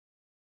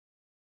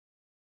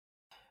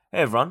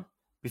Hey everyone.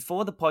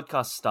 Before the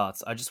podcast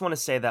starts, I just want to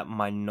say that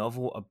my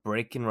novel A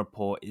Break-In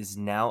Report is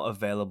now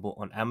available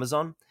on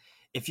Amazon.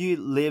 If you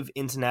live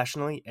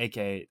internationally,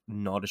 aka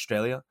not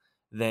Australia,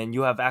 then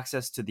you have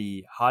access to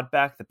the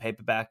hardback, the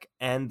paperback,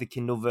 and the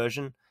Kindle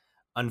version.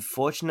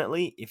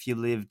 Unfortunately, if you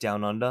live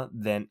down under,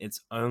 then it's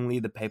only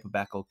the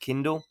paperback or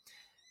Kindle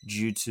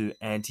due to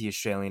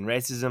anti-Australian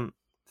racism.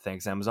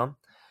 Thanks, Amazon.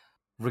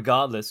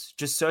 Regardless,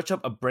 just search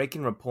up A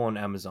Break-In Report on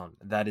Amazon.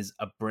 That is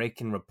A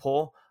Break-In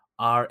Report, Rapport.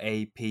 I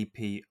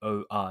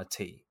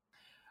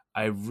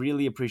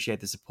really appreciate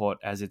the support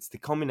as it's the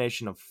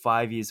culmination of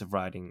 5 years of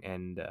writing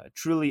and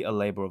truly a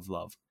labor of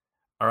love.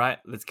 All right,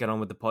 let's get on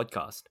with the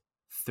podcast.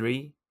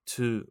 Three,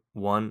 two,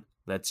 one,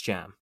 let's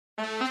jam.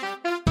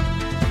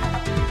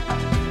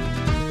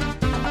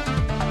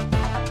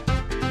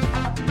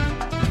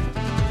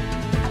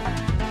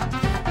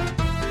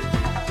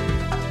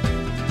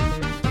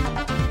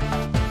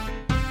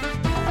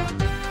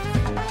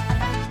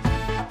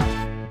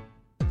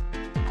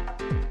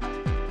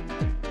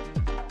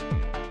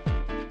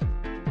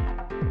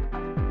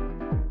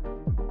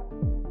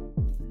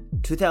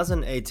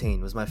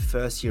 2018 was my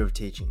first year of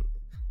teaching,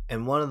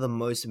 and one of the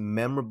most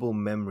memorable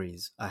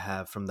memories I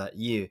have from that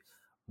year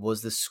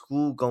was the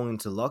school going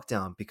into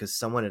lockdown because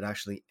someone had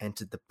actually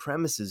entered the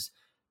premises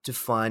to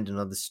find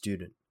another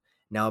student.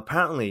 Now,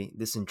 apparently,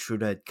 this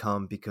intruder had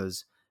come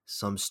because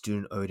some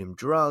student owed him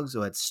drugs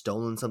or had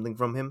stolen something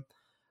from him,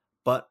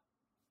 but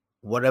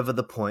whatever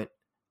the point,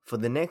 for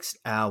the next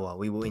hour,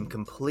 we were in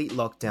complete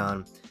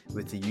lockdown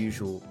with the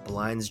usual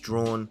blinds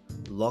drawn,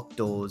 locked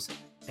doors,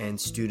 and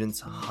students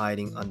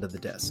hiding under the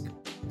desk.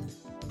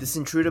 This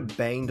intruder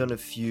banged on a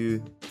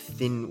few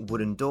thin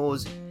wooden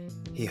doors,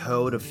 he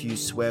hurled a few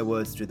swear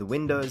words through the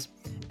windows,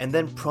 and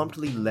then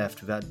promptly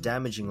left without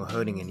damaging or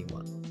hurting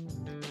anyone.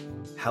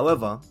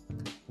 However,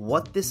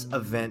 what this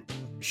event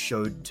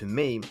showed to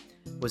me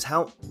was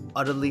how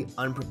utterly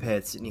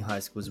unprepared Sydney high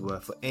schools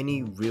were for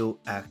any real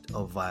act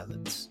of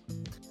violence.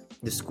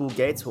 The school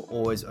gates were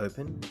always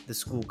open, the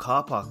school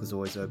car park was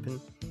always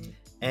open,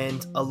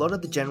 and a lot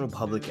of the general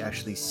public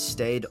actually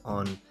stayed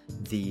on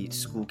the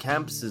school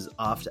campuses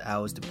after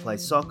hours to play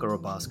soccer or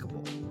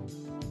basketball.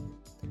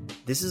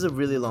 This is a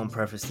really long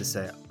preface to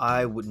say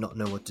I would not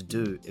know what to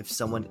do if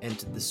someone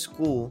entered the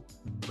school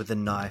with a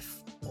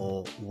knife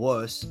or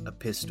worse, a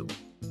pistol.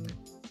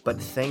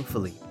 But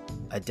thankfully,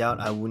 I doubt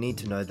I will need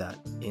to know that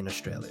in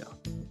Australia.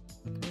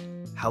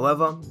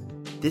 However,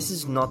 this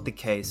is not the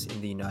case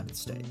in the United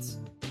States,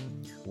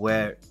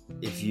 where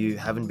if you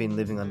haven't been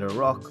living under a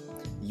rock,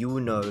 you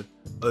will know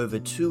over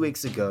 2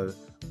 weeks ago,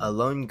 a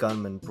lone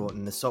gunman brought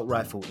an assault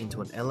rifle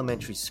into an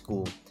elementary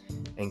school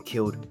and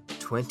killed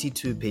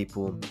 22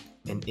 people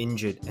and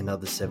injured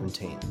another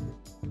 17.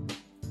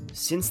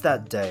 Since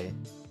that day,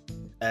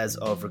 as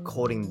of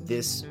recording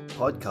this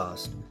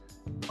podcast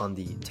on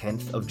the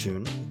 10th of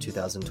June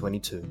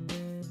 2022,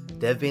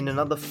 there have been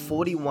another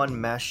 41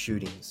 mass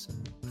shootings.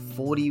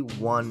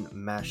 41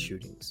 mass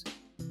shootings,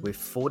 with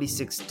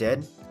 46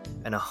 dead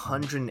and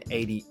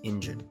 180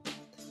 injured.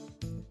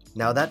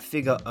 Now that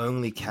figure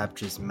only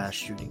captures mass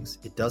shootings.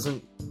 It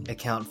doesn't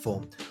account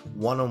for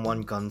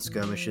one-on-one gun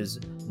skirmishes,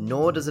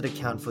 nor does it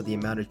account for the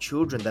amount of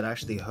children that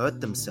actually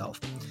hurt themselves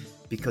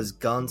because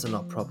guns are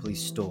not properly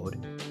stored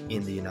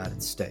in the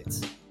United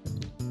States.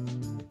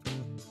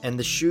 And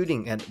the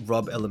shooting at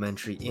Robb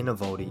Elementary in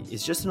Uvalde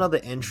is just another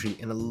entry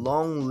in a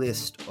long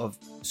list of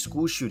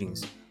school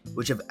shootings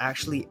which have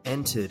actually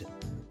entered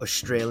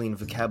Australian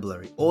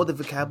vocabulary or the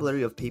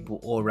vocabulary of people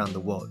all around the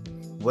world.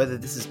 Whether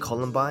this is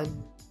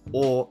Columbine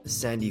or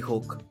Sandy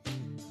Hook,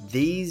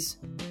 these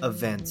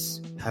events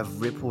have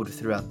rippled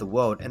throughout the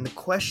world, and the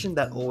question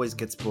that always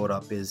gets brought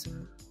up is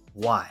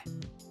why?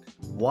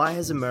 Why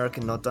has America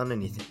not done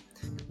anything?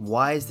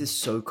 Why is this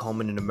so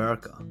common in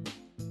America?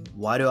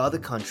 Why do other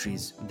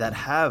countries that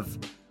have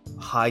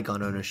high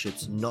gun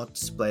ownerships not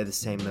display the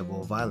same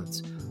level of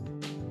violence?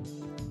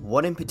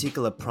 What in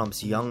particular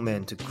prompts young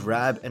men to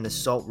grab an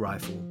assault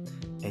rifle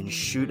and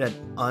shoot at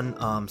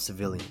unarmed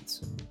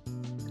civilians?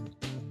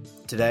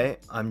 Today,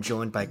 I'm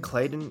joined by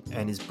Clayton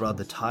and his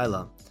brother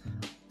Tyler,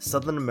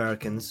 Southern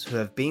Americans who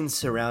have been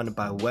surrounded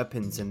by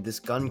weapons and this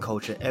gun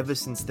culture ever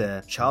since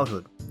their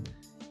childhood.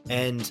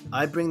 And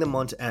I bring them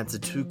on to answer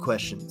two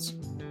questions.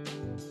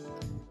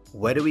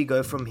 Where do we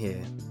go from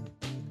here?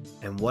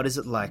 And what is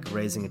it like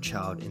raising a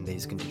child in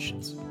these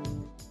conditions?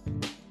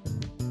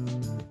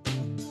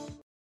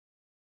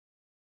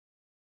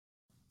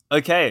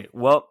 Okay,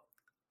 well,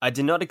 I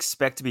did not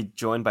expect to be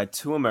joined by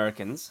two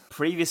Americans.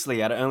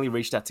 Previously, I'd only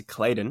reached out to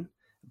Clayton,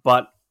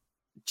 but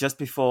just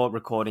before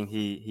recording,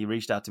 he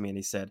reached out to me and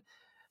he said,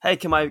 "Hey,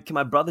 can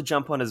my brother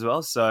jump on as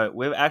well?" So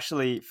we're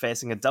actually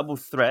facing a double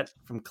threat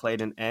from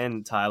Clayton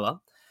and Tyler.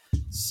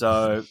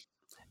 So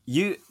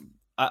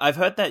I've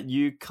heard that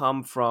you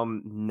come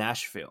from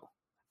Nashville.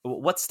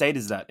 What state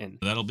is that in?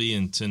 That'll be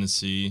in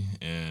Tennessee,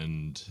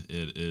 and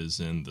it is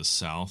in the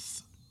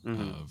south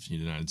of the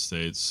United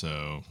States.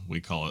 So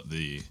we call it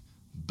the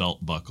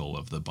belt buckle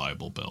of the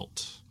Bible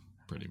Belt,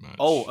 pretty much.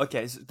 Oh,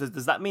 okay. So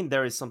does that mean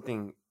there is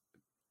something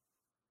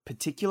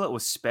particular or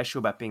special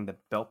about being the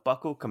belt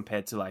buckle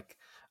compared to like,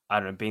 I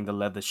don't know, being the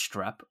leather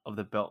strap of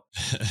the belt?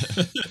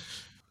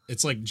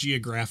 It's like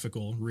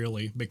geographical,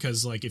 really,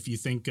 because like if you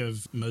think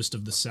of most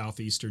of the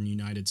southeastern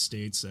United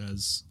States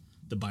as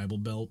the Bible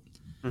Belt,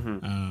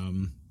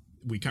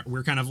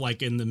 we're kind of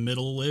like in the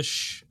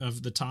middle-ish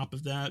of the top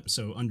of that.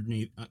 So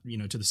underneath,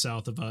 to the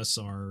south of us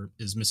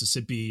is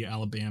Mississippi,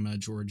 Alabama,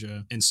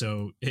 Georgia, and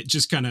so it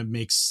just kind of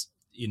makes,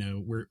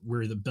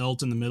 we're the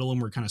belt in the middle,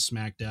 and we're kind of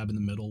smack dab in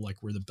the middle, like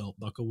where the belt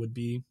buckle would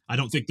be. I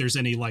don't think there's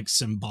any like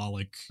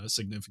symbolic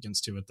significance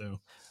to it,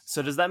 though.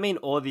 So does that mean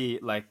all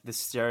the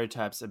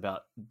stereotypes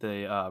about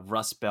the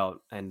Rust Belt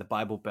and the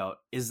Bible Belt,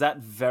 is that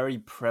very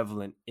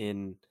prevalent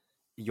in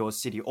your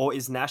city, or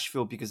is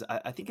Nashville, because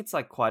I think it's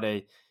like quite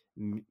a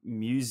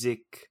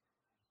music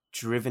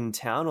driven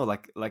town, or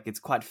like it's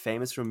quite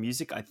famous for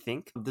music, I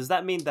think. Does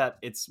that mean that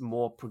it's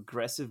more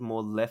progressive,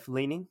 more left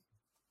leaning?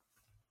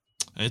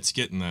 It's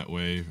getting that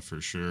way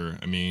for sure.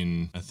 I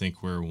mean, I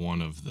think we're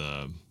one of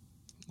the,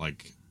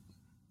 like,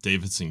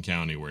 Davidson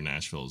County, where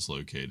Nashville is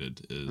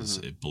located, is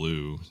a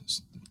blue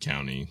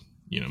county.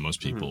 Most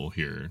people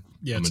here,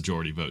 a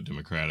majority vote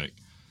Democratic.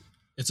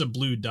 It's a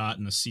blue dot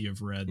in a sea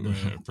of red.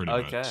 Pretty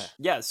much.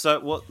 Yeah, so,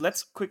 well,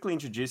 let's quickly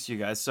introduce you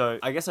guys. So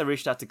I guess I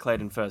reached out to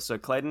Clayton first. So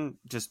Clayton,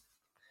 just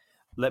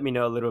let me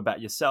know a little about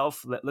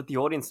yourself. Let the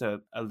audience know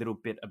a little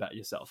bit about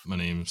yourself. My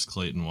name is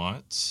Clayton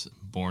Watts,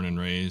 born and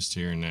raised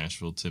here in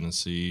Nashville,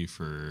 Tennessee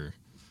for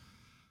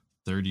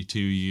 32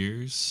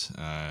 years.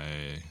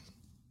 I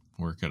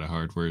work at a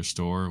hardware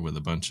store with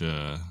a bunch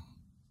of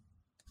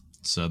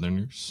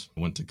Southerners.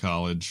 Went to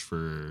college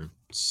for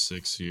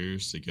 6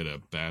 years to get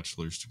a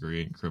bachelor's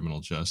degree in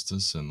criminal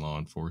justice and law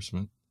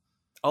enforcement.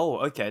 Oh,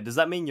 okay. Does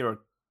that mean you're a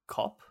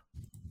cop?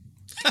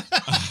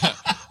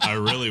 I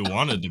really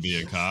wanted to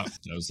be a cop.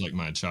 That was like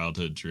my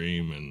childhood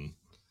dream, and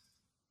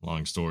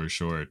long story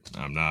short,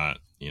 I'm not,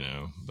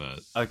 but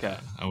okay.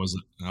 I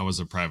was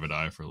a private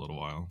eye for a little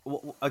while.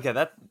 Well,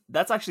 okay,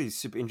 that's actually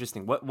super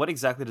interesting. What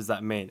exactly does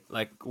that mean?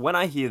 Like, when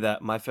I hear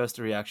that, my first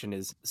reaction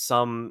is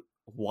some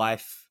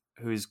wife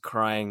who's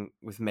crying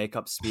with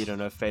makeup smeared on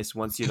her face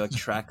wants you to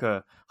track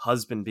her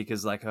husband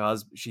because like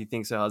she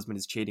thinks her husband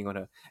is cheating on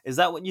her. Is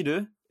that what you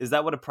do? Is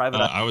that what a private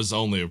eye? I was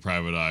only a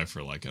private eye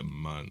for like a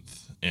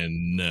month,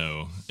 and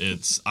no,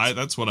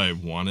 that's what I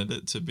wanted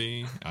it to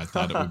be. I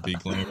thought it would be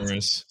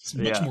glamorous. It's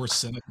much more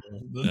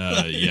cynical.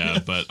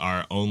 But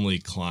our only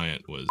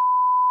client was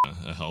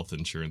a health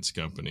insurance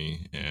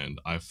company, and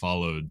I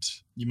followed.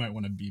 You might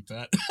want to beep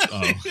that.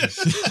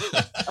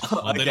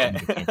 Well, they don't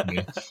have a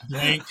company.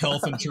 Blank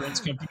Health Insurance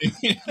Company.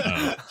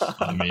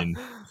 I mean,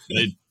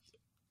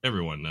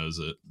 everyone knows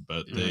it,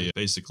 but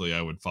basically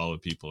I would follow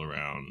people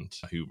around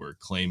who were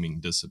claiming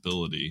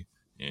disability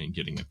and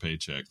getting a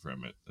paycheck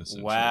from it,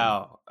 essentially.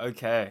 Wow.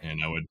 Okay.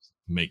 And I would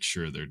make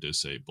sure they're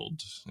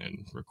disabled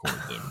and record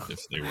them if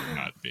they were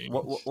not being.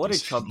 What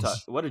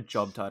a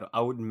job title!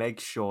 I would make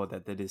sure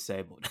that they're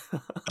disabled.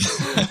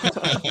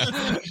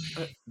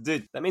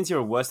 Dude, that means you're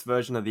a worse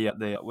version of the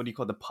what do you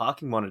call the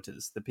parking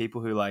monitors? The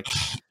people who like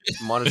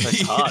monitor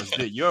cars.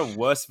 Dude, you're a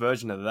worse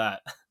version of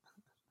that.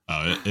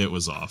 Oh, it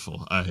was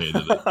awful. I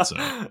hated it. So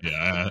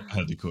yeah, I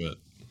had to quit.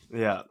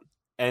 Yeah,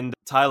 and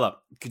Tyler,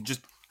 could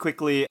just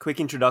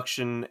quick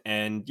introduction,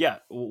 and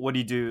what do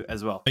you do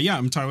as well?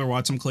 I'm Tyler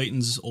Watts. I'm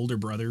Clayton's older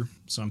brother,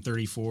 so I'm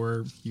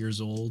 34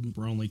 years old.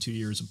 We're only 2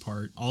 years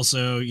apart.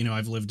 Also,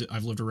 I've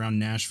lived around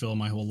Nashville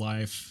my whole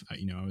life. I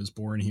was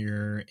born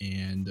here,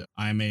 and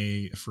I'm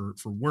for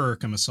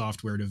work, I'm a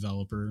software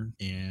developer,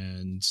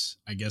 and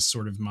I guess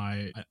sort of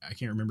I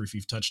can't remember if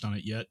you've touched on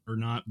it yet or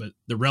not, but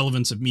the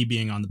relevance of me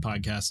being on the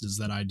podcast is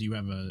that I do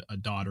have a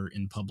daughter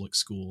in public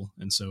school,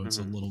 and so it's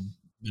a little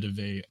bit of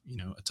a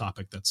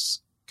topic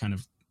that's kind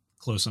of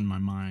close on my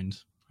mind,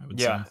 I would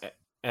say.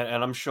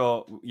 And I'm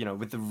sure,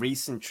 with the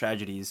recent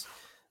tragedies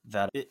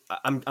that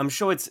I'm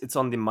sure it's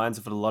on the minds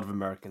of a lot of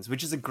Americans,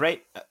 which is a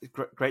great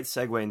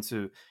segue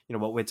into,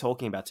 what we're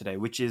talking about today,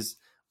 which is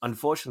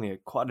unfortunately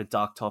quite a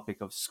dark topic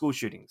of school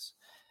shootings.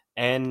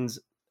 And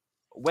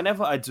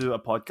whenever I do a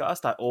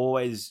podcast, I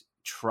always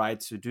try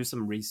to do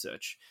some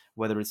research,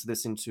 whether it's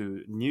listen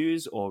to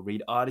news or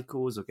read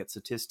articles or get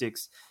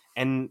statistics.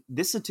 And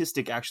this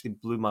statistic actually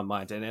blew my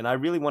mind. And I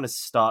really want to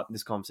start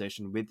this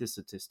conversation with this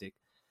statistic.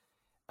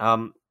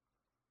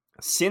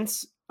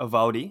 Since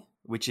Uvalde,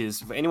 which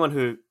is, for anyone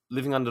who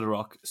living under the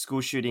rock,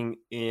 school shooting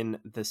in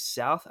the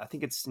South, I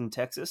think it's in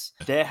Texas,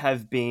 there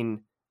have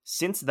been,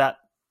 since that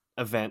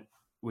event,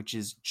 which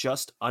is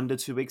just under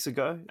 2 weeks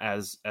ago,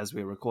 as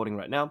we're recording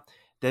right now,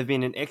 there have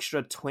been an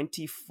extra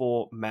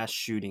 24 mass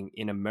shooting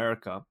in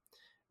America,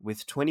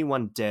 with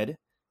 21 dead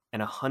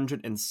and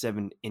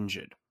 107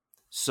 injured.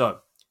 So,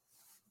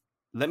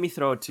 let me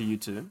throw it to you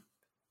two.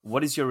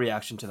 What is your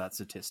reaction to that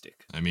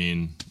statistic? I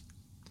mean,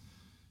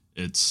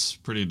 it's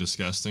pretty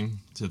disgusting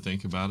to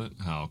think about it,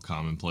 how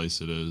commonplace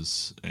it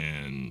is,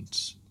 and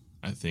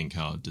I think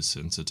how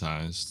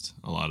desensitized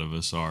a lot of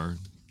us are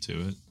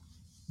to it.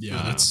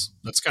 Yeah,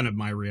 that's kind of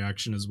my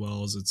reaction as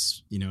well. As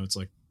it's it's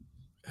like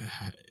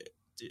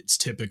it's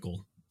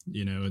typical.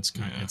 It's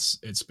kind of,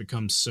 it's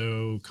become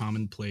so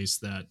commonplace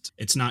that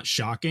it's not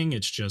shocking.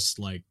 It's just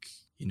like,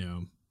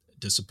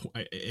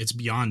 it's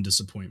beyond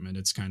disappointment.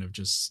 It's kind of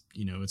just,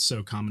 it's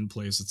so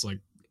commonplace. It's like,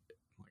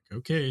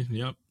 okay,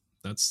 yep.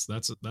 That's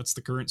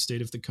the current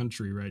state of the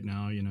country right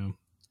now,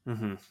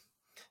 Mm-hmm.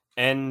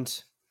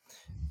 And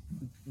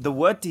the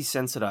word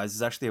desensitized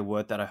is actually a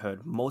word that I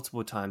heard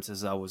multiple times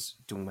as I was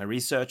doing my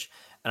research.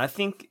 And I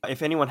think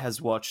if anyone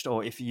has watched,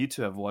 or if you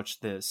two have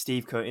watched the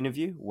Steve Kerr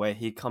interview, where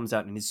he comes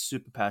out and he's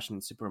super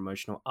passionate, super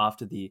emotional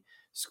after the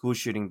school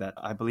shooting that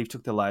I believe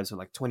took the lives of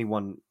like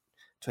 21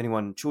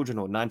 children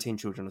or 19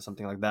 children or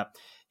something like that,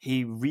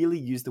 he really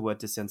used the word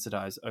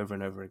desensitized over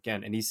and over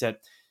again. And he said,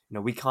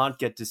 we can't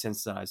get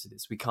desensitized to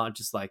this. We can't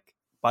just like,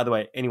 by the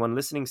way, anyone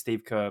listening,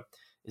 Steve Kerr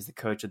is the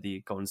coach of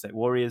the Golden State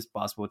Warriors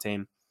basketball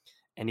team.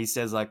 And he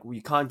says, like,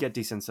 we can't get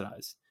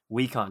desensitized.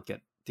 We can't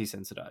get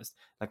desensitized.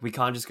 Like, we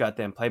can't just go out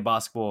there and play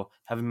basketball,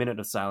 have a minute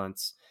of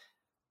silence.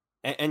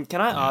 And can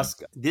I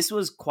ask, this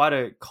was quite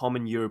a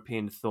common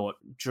European thought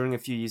during a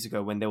few years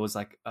ago when there was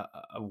like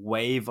a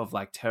wave of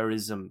like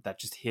terrorism that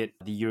just hit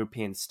the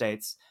European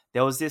states.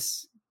 There was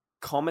this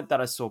comment that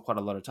I saw quite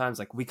a lot of times,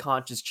 like, we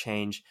can't just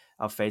change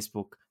our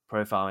Facebook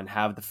profile and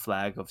have the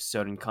flag of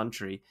certain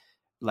country.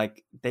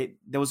 Like,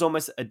 there was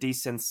almost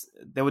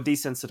they were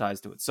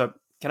desensitized to it. So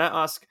can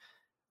I ask,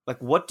 like,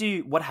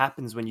 what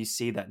happens when you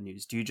see that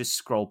news? Do you just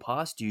scroll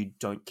past? Do you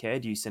don't care?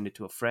 Do you send it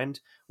to a friend?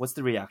 What's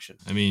the reaction?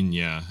 I mean,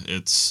 yeah,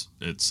 it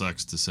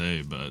sucks to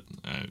say, but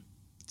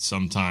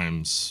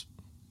sometimes,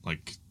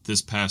 like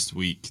this past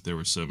week, there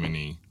were so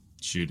many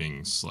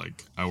shootings.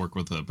 Like, I work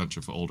with a bunch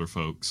of older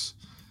folks,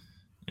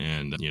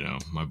 and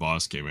my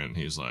boss came in and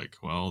he's like,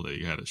 well, they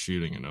had a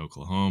shooting in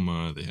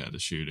Oklahoma, they had a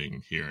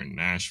shooting here in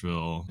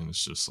Nashville, and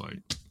it's just like,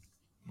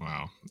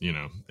 wow,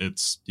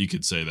 you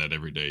could say that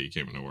every day you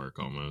came into work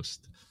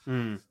almost.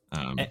 But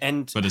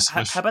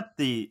how about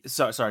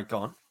sorry, go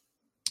on.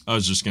 I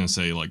was just gonna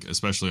say, like,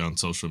 especially on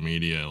social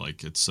media,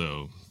 like it's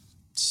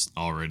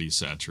already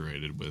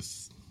saturated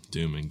with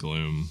doom and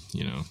gloom.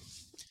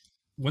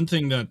 One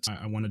thing that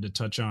I wanted to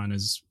touch on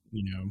is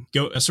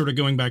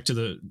going back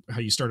to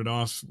how you started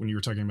off when you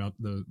were talking about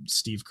the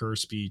Steve Kerr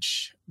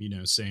speech,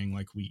 saying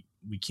like we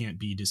can't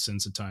be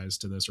desensitized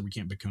to this, or we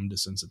can't become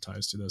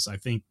desensitized to this. I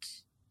think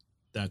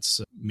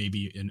that's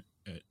maybe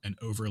an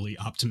overly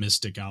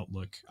optimistic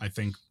outlook. I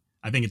think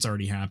it's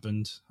already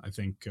happened. I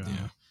think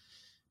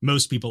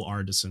most people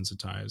are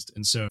desensitized.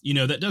 And so,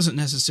 that doesn't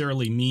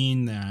necessarily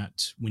mean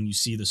that when you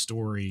see the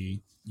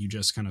story, you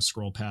just kind of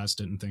scroll past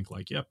it and think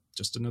like, yep,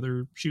 just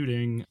another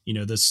shooting.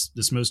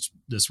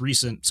 This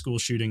recent school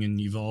shooting in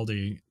Uvalde,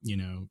 it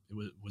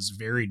was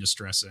very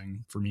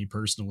distressing for me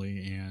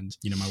personally. And,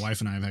 my wife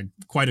and I have had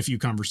quite a few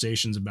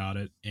conversations about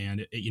it.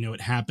 And,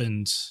 it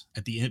happened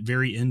at the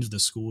very end of the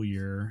school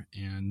year.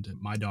 And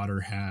my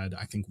daughter had,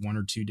 I think, 1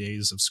 or 2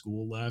 days of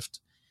school left.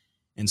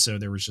 And so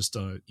there was just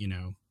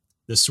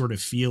this sort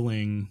of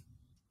feeling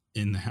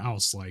in the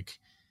house, like,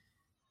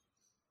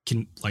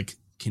 can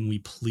we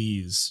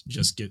please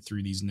just get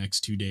through these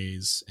next 2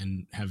 days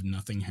and have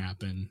nothing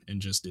happen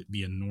and just it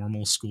be a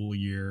normal school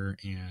year,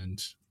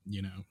 and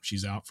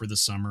she's out for the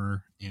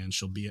summer and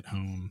she'll be at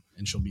home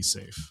and she'll be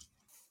safe.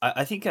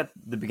 I think at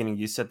the beginning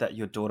you said that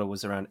your daughter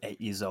was around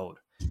 8 years old,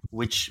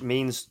 which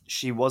means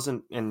she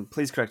wasn't, and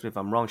please correct me if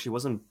I'm wrong, she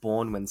wasn't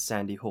born when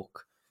Sandy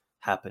Hook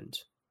happened.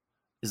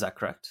 Is that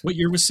correct? What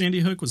year was Sandy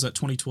Hook? Was that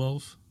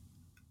 2012?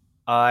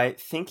 I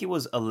think it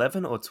was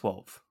 11 or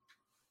 12.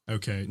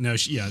 Okay. No,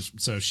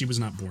 so she was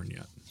not born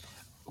yet.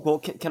 Well,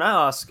 can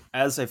I ask,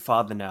 as a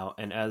father now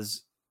and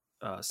as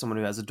someone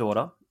who has a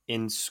daughter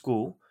in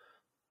school,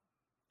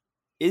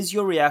 is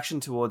your reaction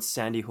towards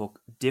Sandy Hook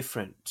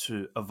different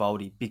to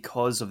Uvalde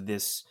because of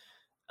this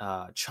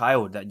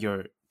child that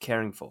you're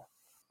caring for?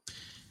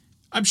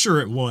 I'm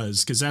sure it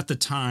was, because at the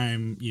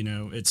time,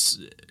 it's,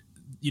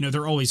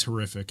 they're always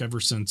horrific ever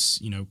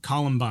since,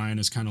 Columbine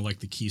is kind of like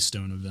the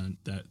keystone event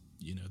that,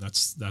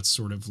 that's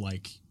sort of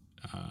like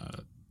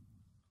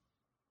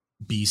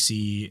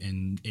BC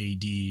and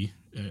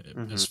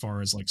AD as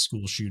far as like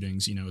school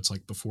shootings. It's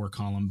like before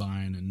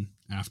Columbine and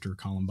after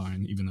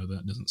Columbine, even though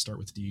that doesn't start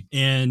with D.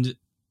 And,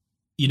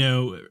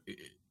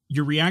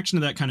 your reaction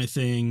to that kind of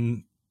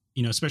thing,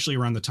 especially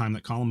around the time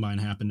that Columbine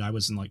happened, I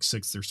was in like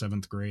 6th or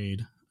 7th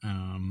grade.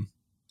 And,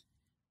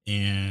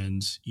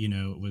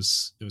 it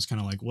was kind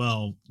of like,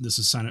 well, this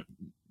is kind of,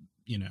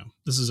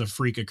 this is a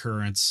freak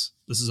occurrence.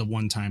 This is a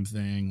one-time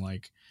thing.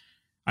 Like,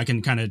 I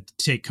can kind of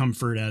take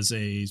comfort as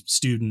a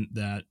student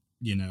that,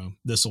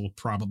 this will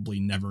probably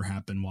never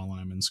happen while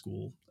I'm in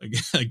school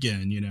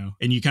again,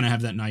 and you kind of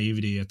have that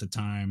naivety at the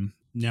time.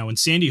 Now, when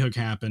Sandy Hook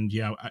happened,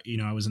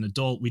 I was an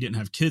adult. We didn't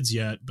have kids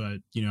yet, but,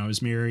 I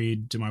was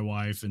married to my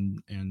wife,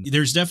 and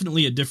there's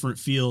definitely a different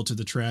feel to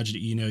the tragedy.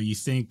 You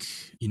think,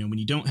 when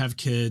you don't have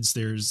kids,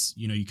 there's,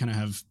 you kind of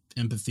have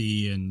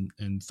empathy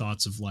and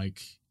thoughts of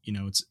like,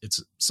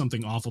 it's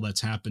something awful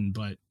that's happened.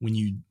 But when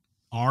you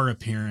are a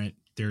parent,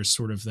 there's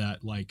sort of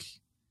that like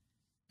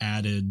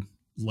added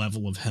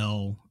level of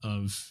hell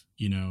of,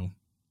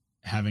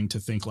 having to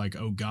think like,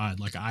 oh God,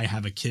 like I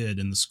have a kid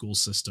in the school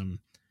system.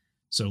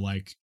 So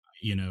like,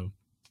 you know,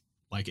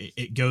 like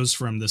it goes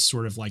from this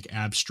sort of like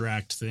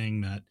abstract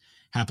thing that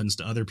happens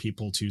to other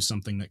people to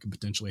something that could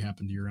potentially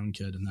happen to your own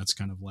kid. And that's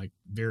kind of like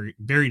very,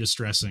 very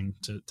distressing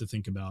to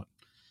think about.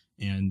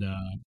 And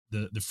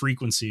the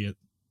frequency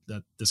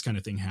that this kind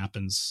of thing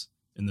happens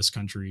in this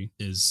country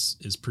is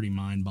pretty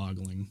mind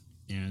boggling.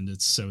 And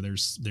it's so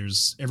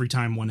there's every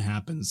time one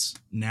happens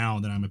now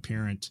that I'm a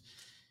parent,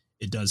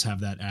 it does have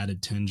that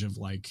added tinge of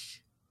like,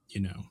 you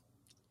know,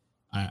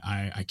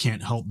 I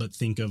can't help but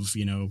think of,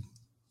 you know,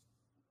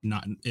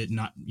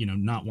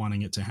 not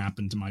wanting it to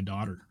happen to my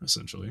daughter,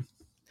 essentially.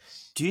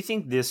 Do you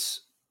think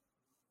this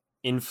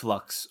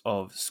influx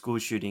of school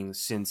shootings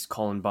since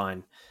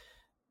Columbine,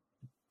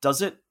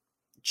 does it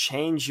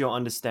change your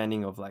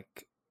understanding of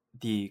like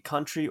the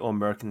country or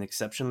American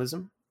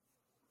exceptionalism?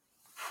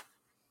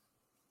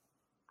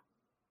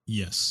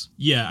 Yes.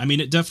 Yeah. I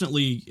mean, it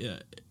definitely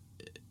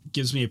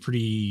gives me a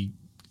pretty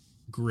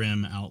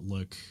grim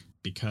outlook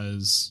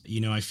because,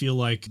 you know, I feel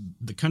like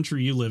the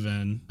country you live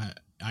in,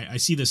 I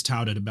see this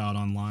touted about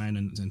online,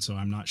 and so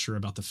I'm not sure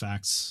about the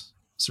facts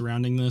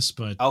surrounding this,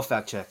 but I'll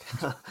fact check.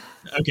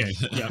 Okay.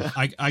 Yeah.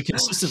 I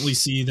consistently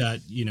see that,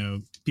 you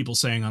know, people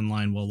saying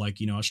online, well, like,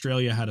 you know,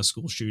 Australia had a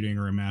school shooting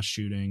or a mass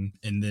shooting,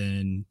 and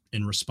then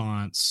in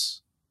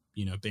response,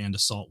 you know, banned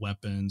assault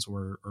weapons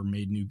or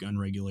made new gun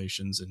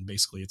regulations. And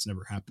basically it's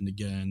never happened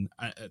again.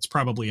 It's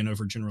probably an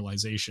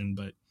overgeneralization,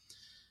 but,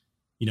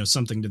 you know,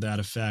 something to that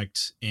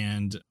effect.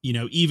 And, you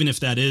know, even if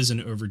that is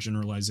an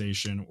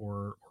overgeneralization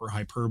or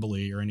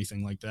hyperbole or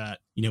anything like that,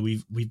 you know,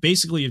 we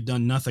basically have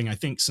done nothing. I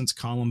think since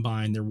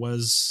Columbine, there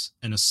was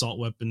an assault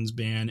weapons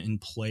ban in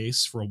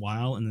place for a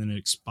while, and then it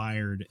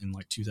expired in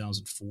like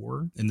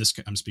 2004. And this,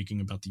 I'm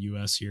speaking about the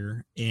US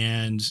here.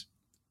 And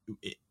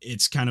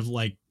it's kind of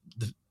like,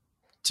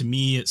 to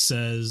me, it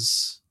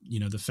says, you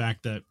know, the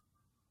fact that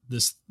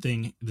this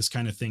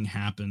kind of thing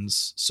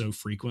happens so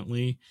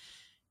frequently,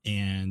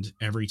 and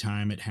every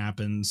time it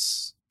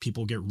happens,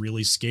 people get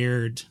really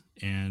scared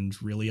and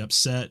really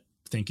upset,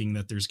 thinking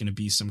that there's going to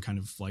be some kind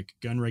of like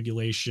gun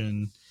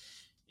regulation,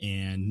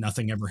 and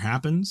nothing ever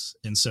happens.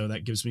 And so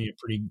that gives me a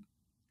pretty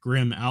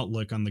grim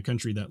outlook on the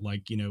country that,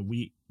 like, you know,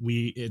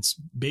 it's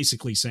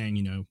basically saying,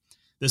 you know,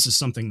 this is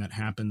something that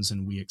happens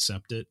and we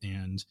accept it.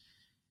 And,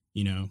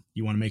 you know,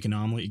 you want to make an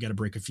omelet, you got to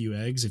break a few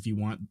eggs. If you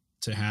want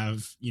to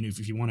have, you know,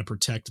 if you want to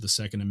protect the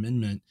Second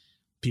Amendment,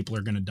 people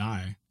are going to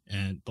die.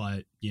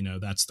 But, you know,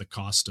 that's the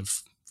cost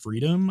of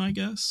freedom, I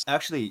guess.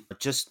 Actually,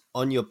 just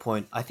on your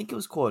point, I think it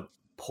was called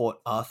Port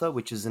Arthur,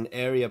 which is an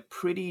area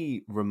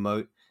pretty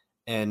remote.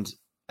 And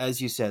as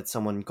you said,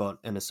 someone got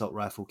an assault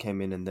rifle,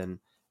 came in and then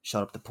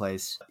shut up the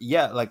place.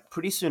 Yeah, like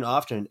pretty soon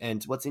after.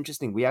 And what's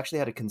interesting, we actually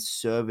had a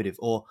conservative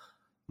or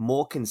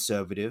more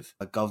conservative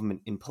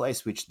government in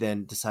place, which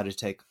then decided to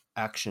take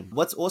action.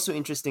 What's also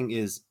interesting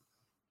is,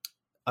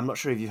 I'm not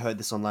sure if you heard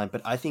this online,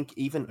 but I think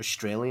even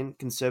Australian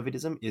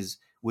conservatism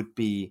would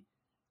be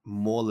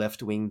more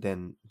left wing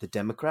than the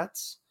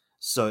Democrats.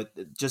 So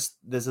just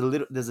there's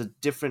a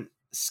different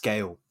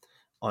scale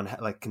on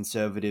like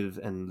conservative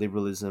and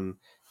liberalism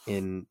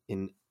in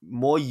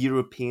more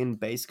European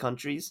based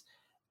countries.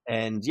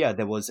 And yeah,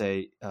 there was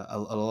a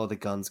lot of the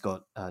guns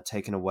got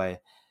taken away.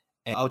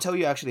 And I'll tell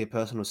you actually a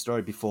personal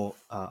story before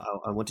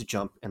I want to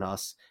jump and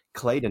ask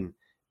Clayton,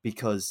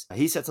 because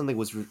he said something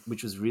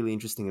which was really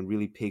interesting and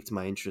really piqued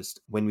my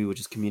interest when we were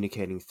just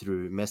communicating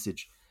through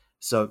message.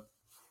 So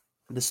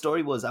the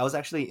story was, I was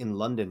actually in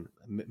London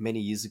many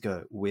years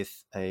ago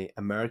with a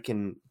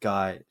American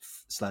guy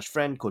 /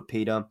 friend called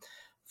Peter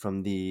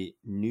from the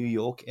New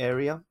York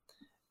area,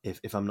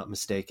 if I'm not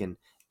mistaken.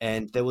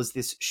 And there was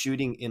this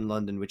shooting in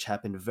London which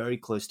happened very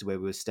close to where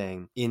we were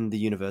staying in the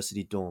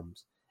university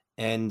dorms.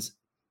 And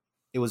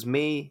it was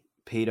me,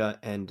 Peter,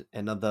 and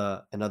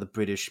another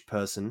British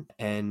person.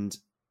 And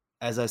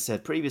as I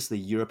said previously,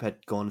 Europe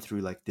had gone through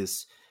like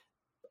this,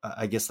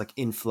 I guess, like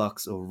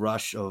influx or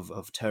rush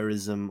of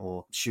terrorism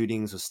or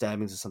shootings or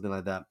stabbings or something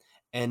like that.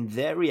 And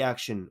their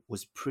reaction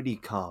was pretty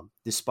calm,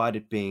 despite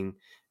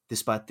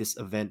this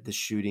event, this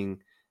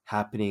shooting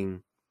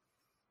happening,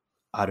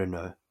 I don't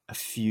know, a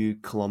few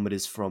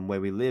kilometers from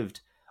where we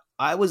lived.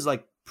 I was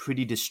like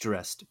pretty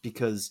distressed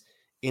because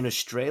in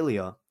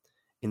Australia,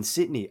 in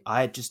Sydney,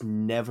 I had just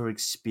never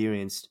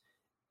experienced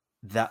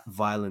that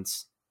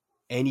violence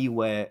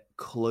anywhere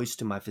close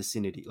to my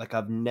vicinity. Like,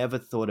 I've never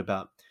thought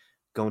about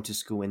going to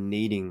school and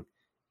needing,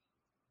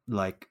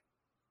 like,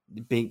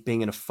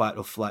 being in a fight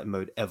or flight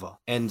mode ever.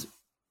 And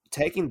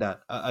taking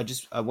that,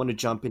 I want to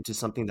jump into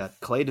something that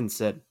Clayton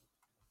said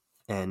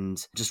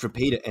and just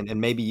repeat it.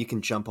 And maybe you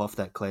can jump off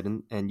that,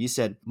 Clayton. And you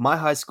said, my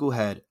high school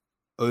had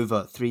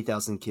over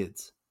 3,000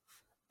 kids,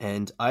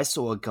 and I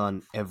saw a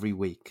gun every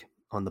week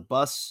on the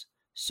bus,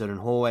 certain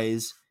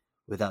hallways,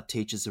 without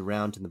teachers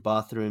around in the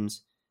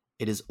bathrooms.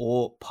 It is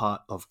all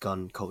part of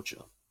gun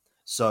culture.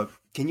 So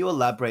can you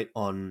elaborate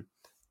on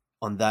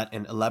that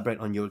and elaborate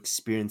on your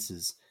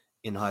experiences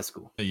in high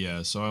school?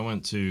 Yeah, so I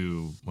went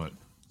to what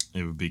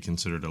it would be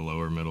considered a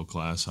lower middle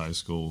class high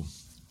school.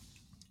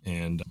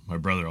 And My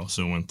brother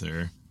also went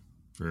there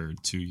for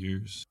 2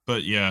 years.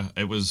 But yeah,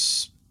 it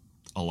was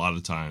a lot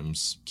of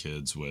times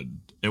kids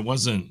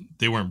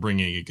they weren't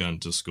bringing a gun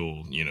to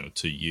school,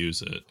 to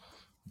use it.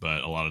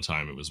 But a lot of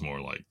time it was more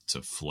like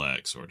to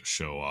flex or to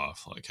show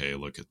off, like, hey,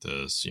 look at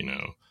this,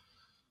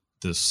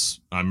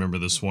 I remember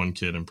this one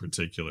kid in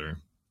particular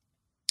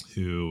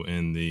who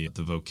in the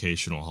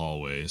vocational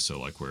hallway, so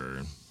like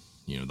where,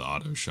 the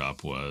auto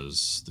shop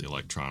was, the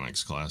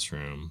electronics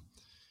classroom,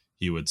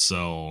 he would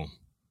sell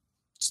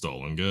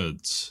stolen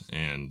goods,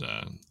 and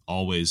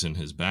always in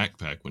his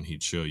backpack when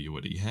he'd show you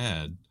what he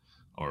had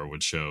or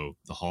would show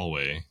the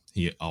hallway,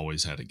 he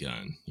always had a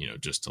gun,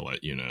 just to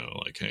let you know,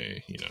 like,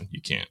 hey,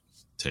 you can't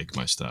take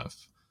my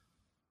stuff.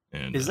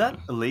 And is that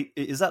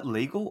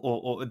legal,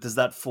 or does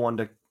that fall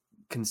under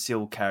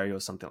concealed carry or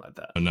something like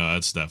that? No,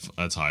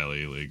 that's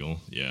highly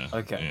illegal. Yeah.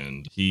 Okay.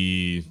 And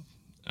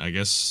I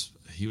guess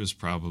he was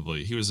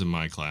in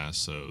my class,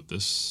 so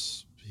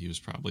he was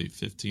probably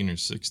 15 or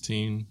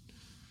 16,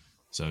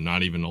 so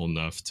not even old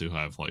enough to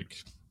have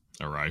like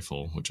a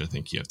rifle, which I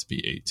think you have to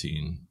be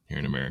 18 here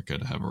in America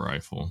to have a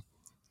rifle,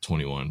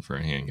 21 for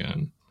a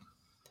handgun.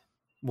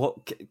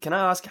 Well, can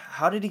I ask,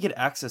 how did he get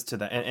access to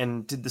that?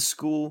 And did the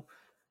school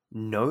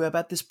know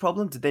about this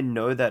problem? Did they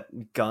know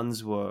that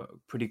guns were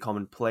pretty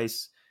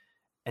commonplace?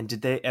 And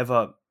did they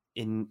ever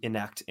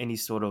enact any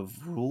sort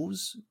of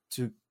rules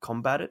to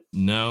combat it?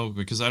 No,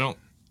 because I don't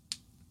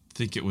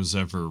think it was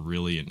ever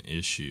really an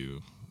issue.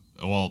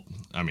 Well,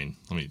 I mean,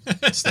 let me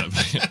step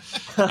back.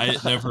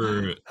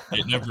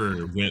 It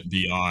never went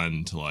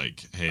beyond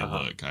like, hey,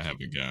 look, I have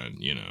a gun,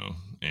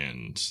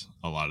 and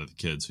a lot of the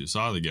kids who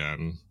saw the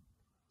gun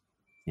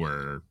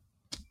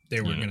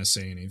they weren't going to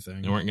say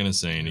anything. They weren't going to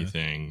say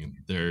anything.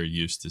 They're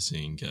used to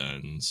seeing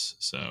guns,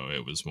 so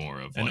it was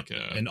more of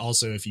and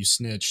also, if you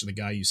snitch, the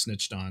guy you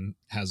snitched on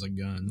has a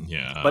gun.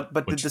 Yeah.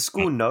 But did the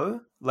school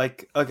know?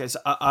 Like, okay, so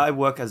I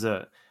work as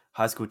a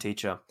high school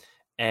teacher,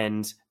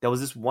 and there was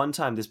this one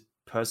time this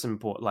person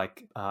brought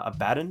like a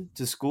baton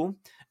to school,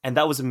 and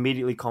that was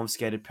immediately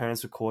confiscated.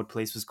 Parents were called,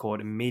 police was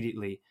called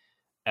immediately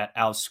at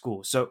our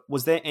school. So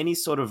was there any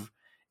sort of,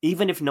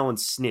 even if no one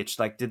snitched,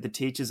 like did the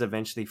teachers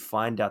eventually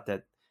find out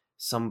that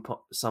some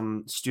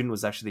student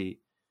was actually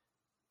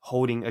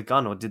holding a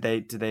gun, or did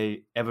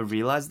they ever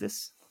realize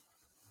this?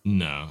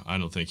 No, I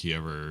don't think he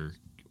ever.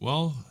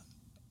 Well,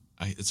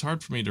 it's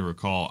hard for me to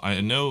recall.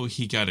 I know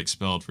he got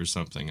expelled for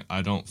something.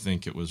 I don't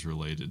think it was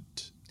related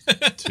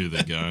to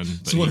the gun.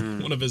 It's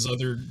one of his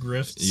other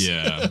grifts.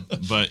 Yeah,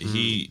 but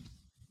he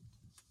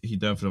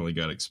definitely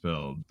got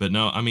expelled. But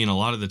no, I mean, a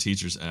lot of the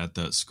teachers at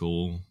that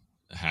school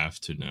have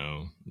to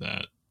know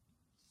that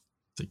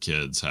the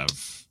kids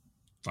have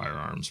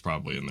firearms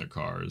probably in their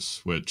cars,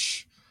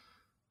 which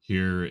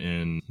here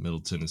in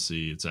Middle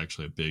Tennessee, it's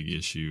actually a big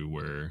issue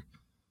where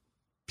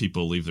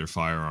people leave their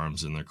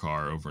firearms in their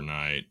car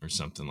overnight or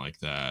something like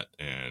that,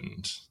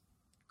 and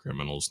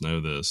criminals know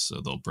this, so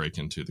they'll break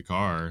into the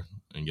car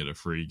and get a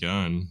free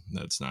gun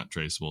that's not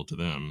traceable to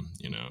them,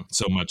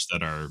 so much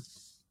that our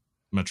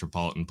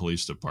Metropolitan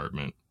Police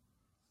Department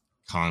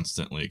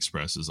constantly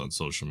expresses on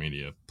social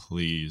media,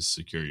 please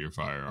secure your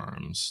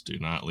firearms. Do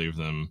not leave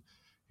them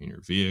in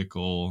your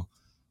vehicle.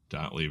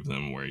 Don't leave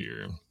them where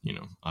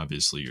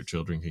obviously your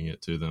children can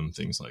get to them,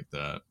 things like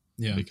that.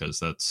 Yeah.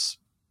 Because that's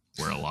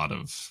where a lot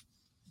of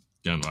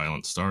gun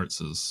violence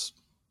starts, is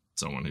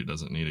someone who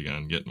doesn't need a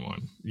gun getting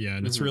one. Yeah,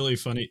 and it's really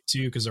funny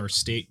too, because our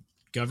state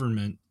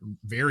government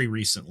very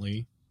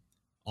recently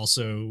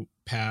also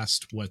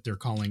passed what they're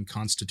calling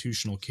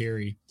constitutional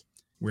carry,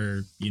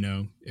 where,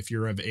 if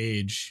you're of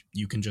age,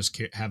 you can just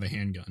have a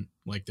handgun.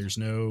 Like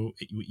you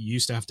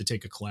used to have to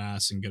take a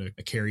class and get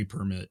a carry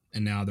permit.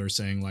 And now they're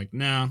saying like,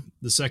 nah,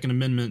 the Second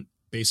Amendment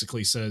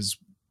basically says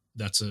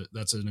that's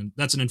an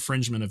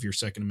infringement of your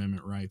Second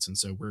Amendment rights. And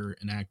so we're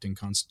enacting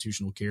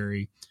constitutional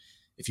carry.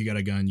 If you got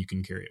a gun, you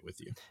can carry it with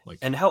you.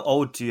 And how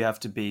old do you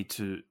have to be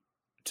to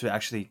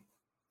actually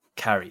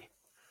carry?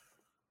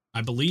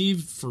 I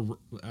believe for,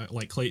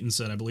 like Clayton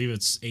said, I believe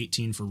it's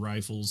 18 for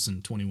rifles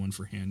and 21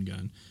 for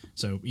handgun.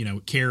 So,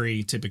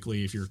 carry,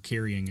 typically, if you're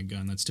carrying a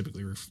gun, that's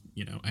typically,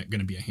 going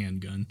to be a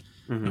handgun.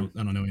 Mm-hmm.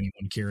 I don't know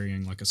anyone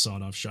carrying like a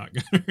sawed-off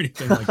shotgun or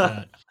anything like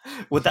that.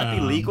 Would that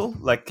be legal?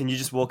 Like, can you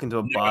just walk into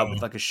a bar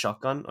with like a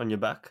shotgun on your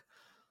back?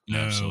 No,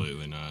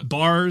 absolutely not.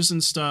 Bars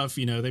and stuff,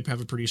 they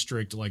have a pretty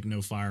strict, like,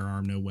 no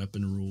firearm, no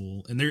weapon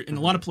rule. And a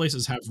lot of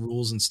places have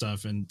rules and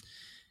stuff. And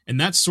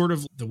that's sort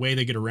of the way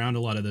they get around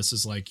a lot of this,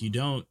 is like, you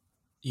don't,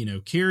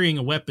 carrying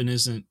a weapon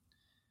isn't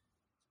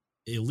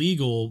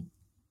illegal,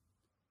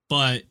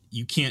 but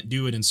you can't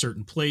do it in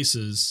certain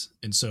places.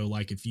 And so,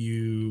 like, if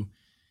you,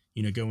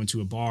 go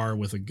into a bar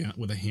with a gun,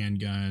 with a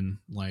handgun,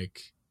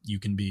 like, you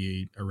can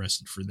be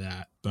arrested for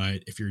that.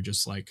 But if you're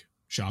just like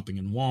shopping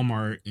in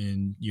Walmart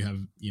and you have,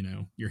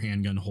 your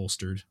handgun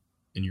holstered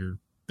in your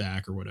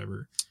back or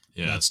whatever,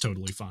 that's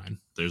totally fine.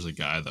 There's a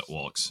guy that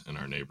walks in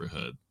our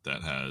neighborhood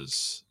that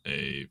has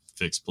a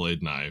fixed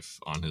blade knife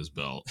on his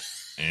belt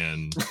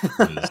and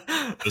his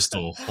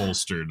pistol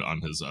holstered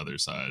on his other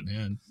side.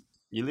 Man,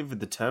 you live with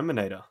the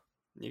Terminator.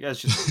 You guys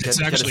should It's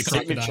get a actually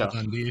signature.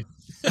 Crocodile Dundee.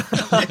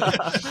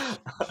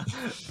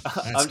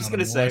 I'm just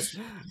gonna say,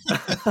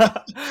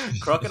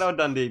 Crocodile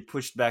Dundee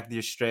pushed back the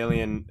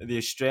Australian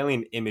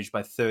image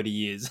by 30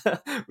 years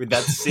with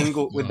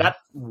that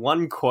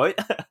one quote.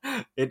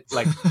 It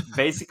like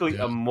basically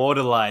Yeah.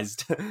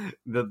 immortalized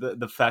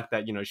the fact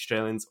that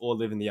Australians all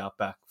live in the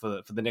outback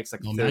for the next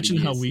like Well, 30 imagine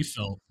years. how we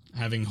felt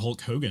having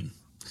Hulk Hogan.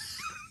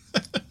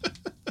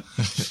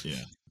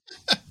 Yeah.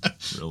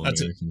 Real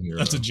That's American hero.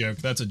 That's a joke.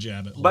 That's a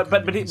jab at Hulk But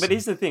Hogan,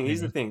 here's so, the thing.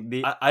 Here's yeah. the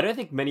thing. I don't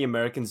think many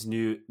Americans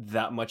knew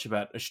that much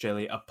about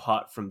Australia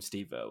apart from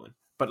Steve Irwin.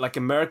 But like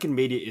American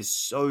media is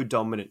so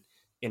dominant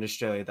in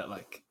Australia that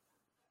like,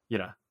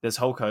 there's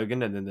Hulk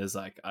Hogan and then there's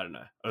like, I don't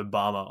know,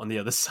 Obama on the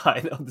other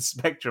side of the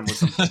spectrum or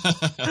something.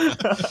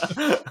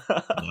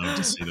 Love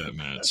to see that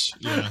match.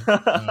 Yeah.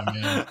 Oh,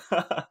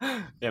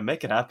 man. Yeah,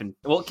 make it happen.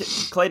 Well,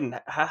 Clayton,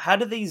 how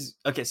do these?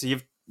 Okay, so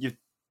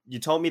you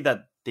told me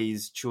that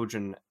these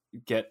children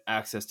get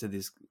access to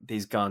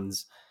these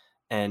guns,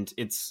 and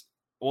it's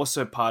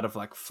also part of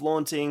like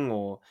flaunting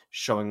or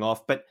showing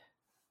off. But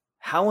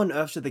how on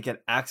earth do they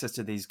get access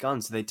to these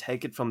guns? Do they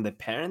take it from their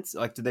parents?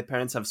 Like, do their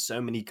parents have so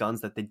many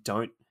guns that they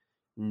don't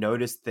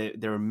notice that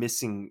they're a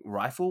missing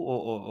rifle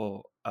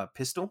or a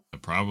pistol?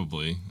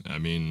 Probably. I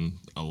mean,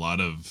 a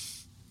lot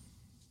of,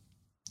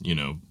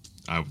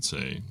 I would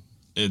say,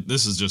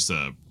 this is just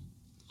a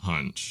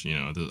hunch.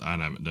 I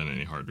haven't done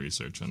any hard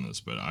research on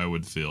this, but I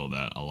would feel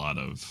that a lot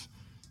of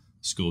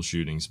school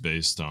shootings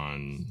based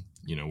on,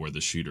 where the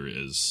shooter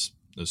is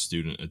a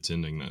student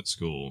attending that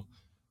school,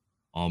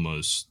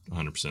 almost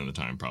 100% of the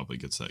time probably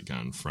gets that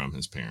gun from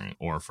his parent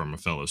or from a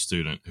fellow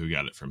student who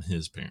got it from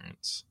his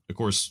parents. Of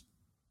course,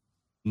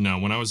 now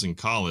when I was in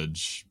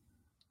college,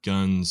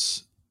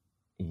 guns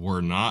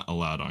were not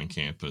allowed on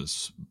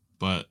campus,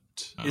 but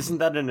isn't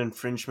that an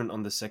infringement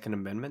on the Second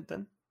Amendment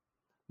then?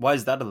 Why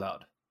is that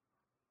allowed?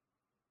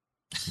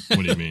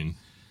 What do you mean?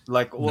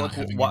 Like, Not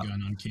having a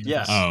gun on campus.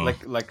 Yeah, Oh.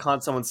 like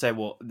can't someone say,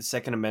 well, the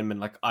Second Amendment,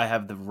 like I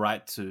have the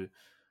right to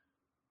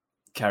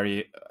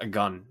carry a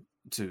gun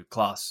to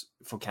class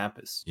for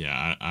campus?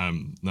 Yeah,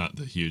 I'm not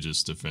the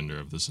hugest defender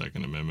of the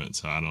Second Amendment,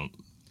 so I don't.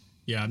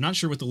 Yeah, I'm not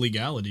sure what the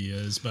legality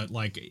is, but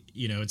like,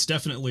 it's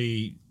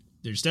definitely,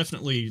 there's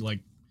definitely like,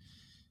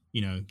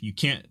 you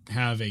can't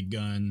have a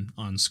gun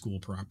on school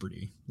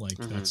property. Like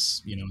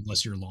that's,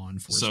 unless you're law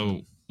enforcement.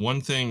 So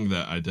one thing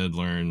that I did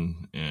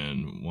learn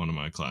in one of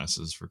my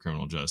classes for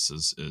criminal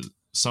justice is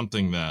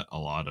something that a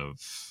lot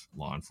of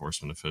law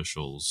enforcement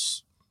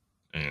officials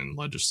and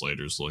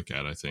legislators look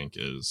at, I think,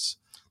 is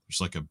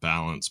there's like a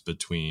balance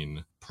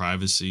between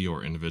privacy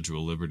or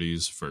individual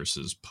liberties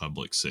versus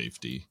public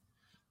safety.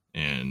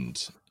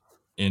 And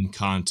in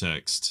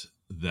context,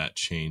 that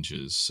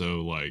changes.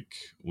 So like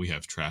we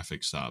have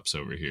traffic stops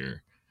over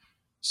here.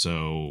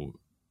 So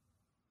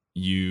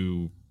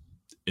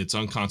it's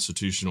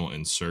unconstitutional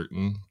in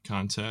certain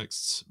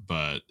contexts,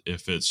 but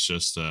if it's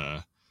just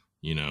a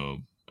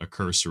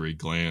cursory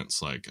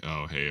glance, like,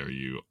 oh, hey, are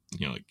you,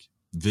 like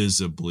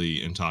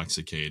visibly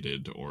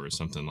intoxicated or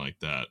something like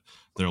that,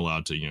 they're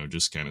allowed to,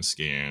 just kind of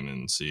scan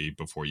and see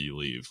before you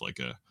leave, like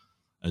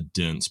a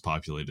dense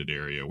populated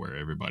area where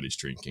everybody's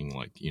drinking,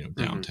 like,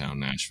 downtown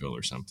Nashville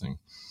or something.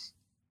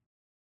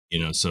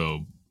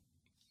 So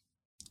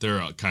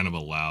they're kind of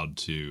allowed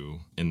to,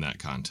 in that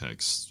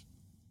context,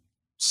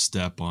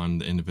 step on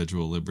the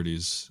individual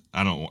liberties.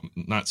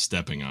 Not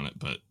stepping on it,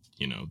 but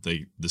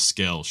the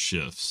scale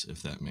shifts,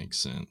 if that makes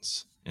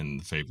sense, in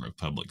the favor of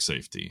public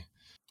safety.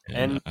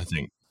 And I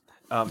think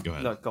go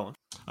ahead. No, go on.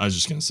 I was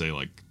just gonna say,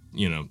 like,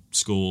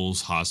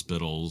 schools,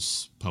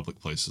 hospitals, public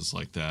places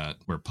like that,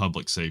 where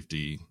public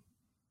safety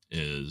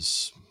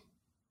is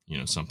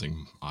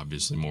something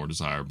obviously more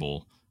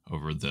desirable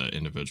over the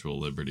individual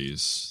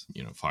liberties.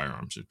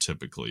 Firearms are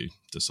typically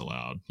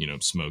disallowed.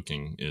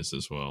 Smoking is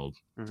as well.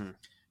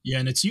 Yeah,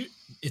 and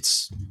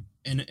it's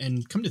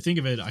and come to think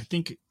of it, I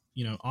think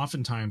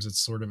oftentimes it's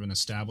sort of an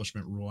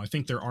establishment rule. I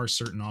think there are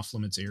certain off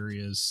limits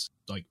areas,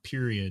 like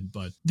period,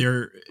 but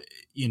there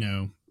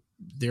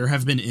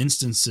have been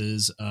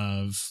instances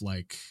of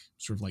like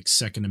sort of like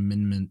Second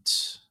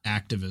Amendment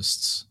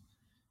activists,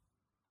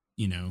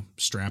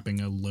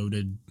 strapping a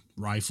loaded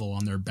rifle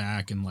on their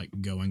back and like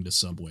going to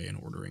Subway and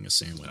ordering a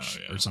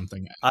sandwich or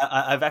something.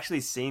 I've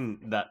actually seen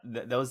that.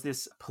 There was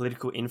this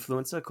political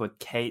influencer called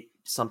Kate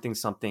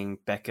something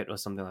Beckett or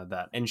something like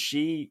that. And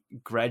she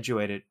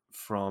graduated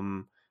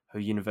from her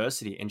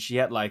university and she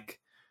had like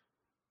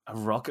a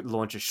rocket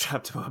launcher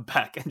strapped to her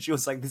back. And she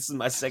was like, this is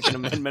my Second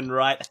Amendment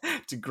right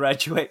to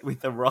graduate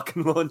with a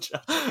rocket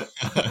launcher.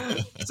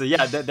 So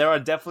yeah, there are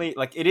definitely,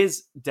 like, it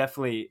is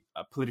definitely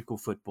a political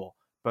football.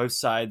 Both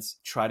sides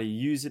try to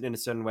use it in a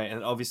certain way.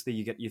 And obviously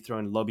you throw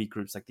in lobby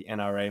groups like the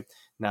NRA,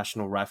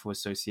 National Rifle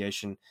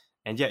Association.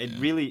 And yeah, it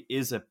really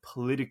is a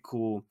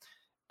political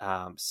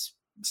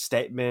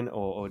statement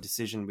or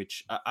decision,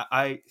 which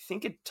I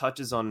think it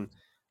touches on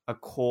a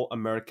core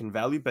American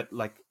value, but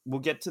like we'll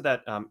get to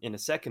that in a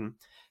second.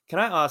 Can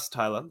I ask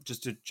Tyler,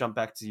 just to jump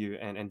back to you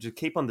and to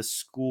keep on the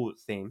school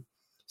theme?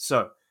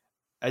 So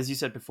as you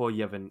said before,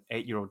 you have an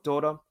 8-year-old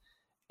daughter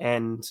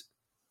And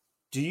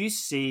do you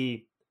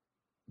see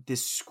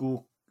this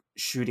school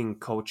shooting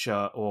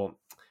culture, or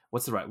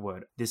what's the right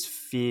word, this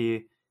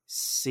fear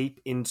seep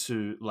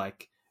into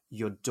like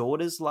your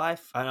daughter's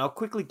life? And I'll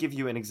quickly give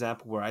you an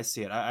example where I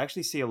see it. I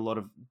actually see a lot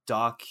of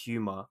dark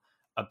humor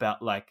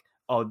about like,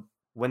 oh,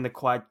 when the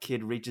quiet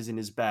kid reaches in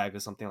his bag or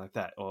something like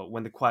that, or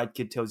when the quiet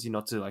kid tells you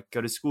not to like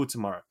go to school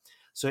tomorrow.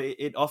 So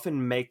it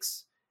often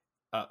makes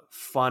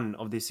fun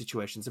of these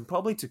situations and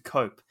probably to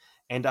cope.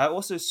 And I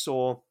also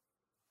saw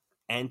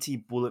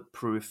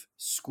anti-bulletproof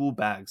school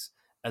bags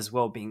as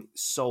well being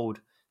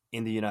sold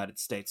in the United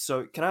States.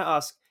 So can I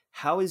ask,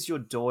 how is your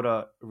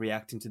daughter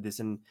reacting to this?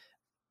 And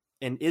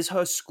is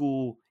her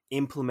school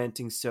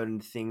implementing certain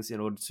things in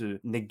order to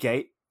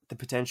negate the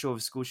potential of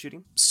a school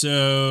shooting?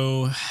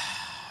 So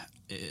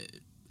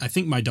I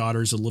think my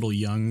daughter's a little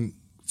young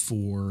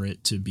for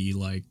it to be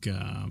like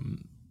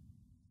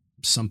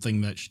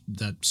something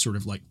that sort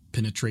of like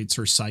penetrates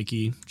her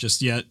psyche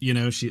just yet.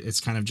 It's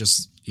kind of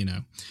just,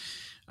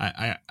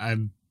 I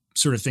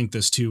sort of think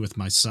this too with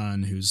my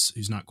son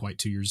who's not quite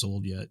 2 years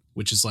old yet,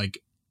 which is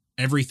like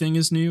everything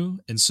is new.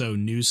 And so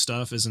new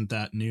stuff isn't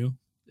that new,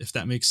 if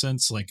that makes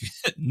sense. Like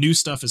new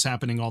stuff is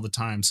happening all the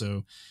time.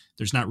 So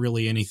there's not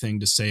really anything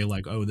to say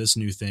like, oh, this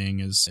new thing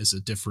is a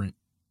different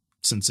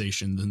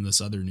sensation than this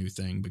other new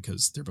thing,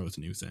 because they're both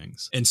new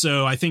things. And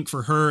so I think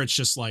for her, it's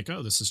just like,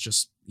 oh, this is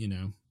just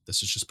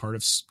part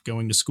of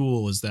going to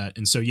school, is that.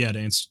 And so, yeah,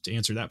 to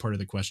answer that part of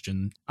the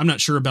question, I'm not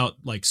sure about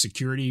like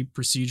security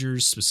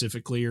procedures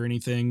specifically or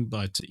anything,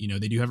 but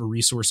they do have a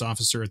resource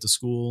officer at the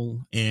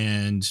school.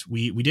 And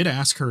we did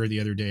ask her the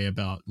other day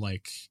about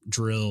like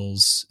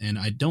drills, and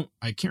I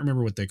can't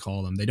remember what they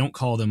call them. They don't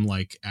call them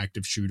like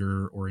active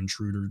shooter or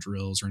intruder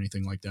drills or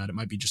anything like that. It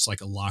might be just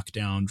like a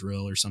lockdown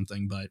drill or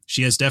something, but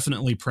she has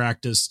definitely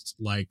practiced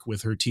like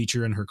with her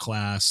teacher in her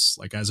class,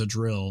 like as a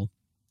drill,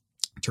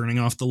 turning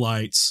off the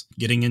lights,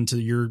 getting into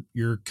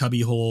your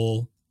cubby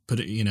hole,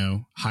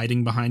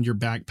 hiding behind your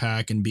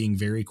backpack and being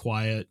very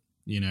quiet,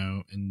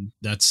 and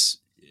that's,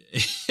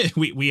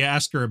 we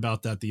asked her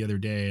about that the other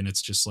day, and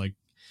it's just like,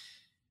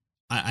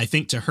 I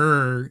think to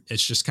her,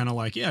 it's just kind of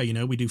like, yeah,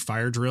 we do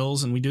fire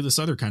drills and we do this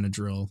other kind of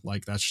drill.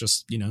 Like, that's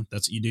just,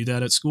 that's, you do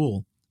that at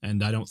school.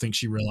 And I don't think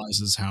she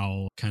realizes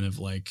how kind of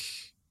like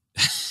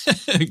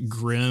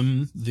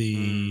grim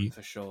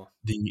for sure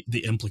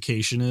the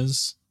implication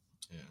is.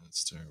 Yeah,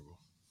 it's terrible.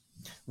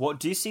 What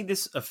do you see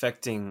this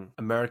affecting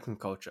American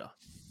culture?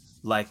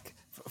 Like,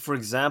 for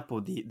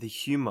example, the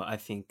humor, I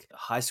think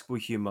high school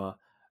humor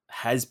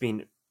has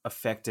been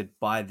affected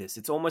by this.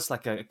 It's almost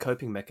like a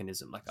coping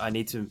mechanism. Like, I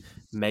need to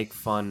make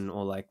fun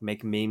or like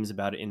make memes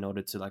about it in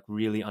order to like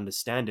really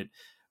understand it.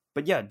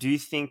 But yeah, do you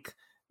think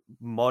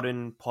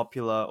modern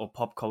popular or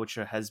pop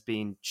culture has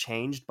been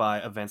changed by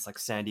events like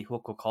Sandy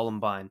Hook or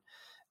Columbine?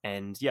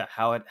 And yeah,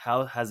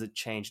 how has it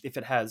changed, if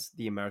it has,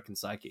 the American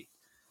psyche?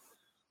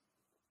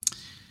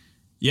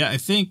 Yeah, I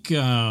think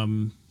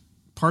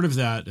part of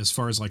that, as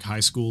far as like high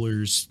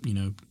schoolers,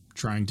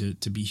 trying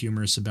to be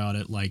humorous about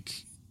it,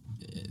 like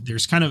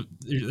there's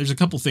a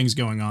couple things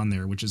going on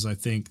there, which is, I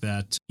think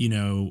that,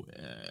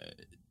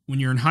 when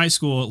you're in high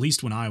school, at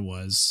least when I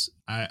was,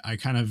 I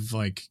kind of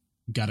like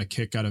got a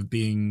kick out of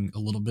being a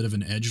little bit of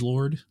an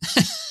edgelord.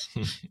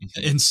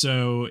 And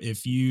so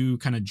if you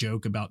kind of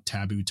joke about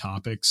taboo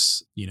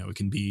topics, it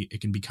can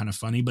be kind of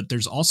funny, but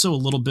there's also a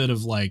little bit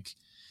of like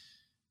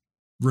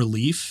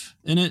relief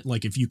in it.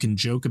 Like, if you can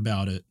joke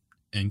about it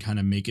and kind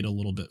of make it a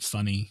little bit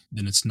funny,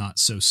 then it's not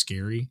so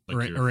scary,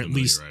 like or at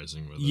least,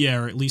 with yeah,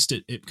 or at least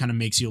it kind of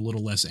makes you a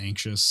little less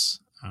anxious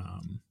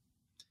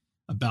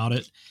about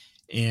it.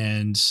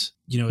 And,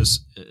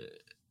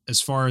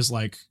 as far as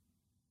like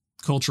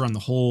culture on the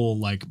whole,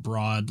 like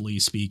broadly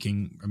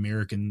speaking,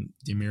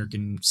 the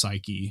American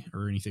psyche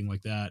or anything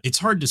like that, it's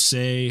hard to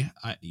say.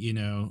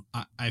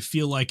 I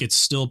feel like it's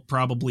still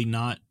probably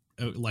not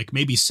like,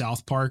 maybe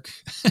South Park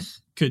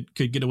could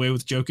get away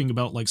with joking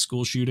about like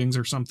school shootings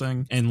or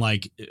something, and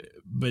like,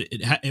 but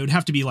it would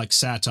have to be like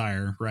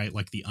satire, right?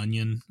 Like The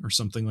Onion or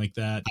something like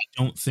that.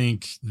 I don't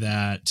think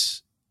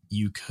that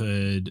you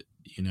could,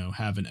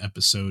 have an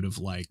episode of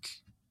like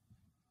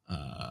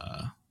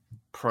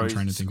pro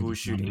school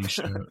shooting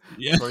show.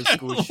 Yeah, pro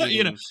school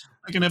shooting,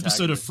 like an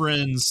episode of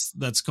Friends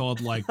that's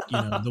called like,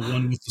 the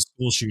one with the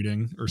school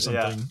shooting or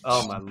something. Yeah.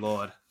 Oh my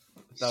Lord,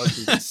 that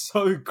would be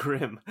so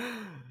grim.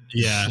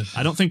 Yeah,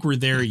 I don't think we're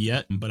there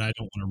yet, but I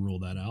don't want to rule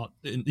that out.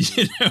 And,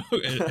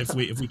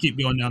 if we keep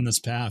going down this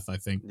path, I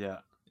think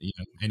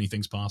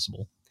anything's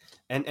possible.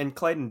 And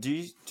Clayton,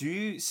 do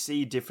you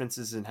see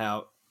differences in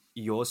how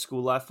your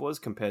school life was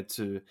compared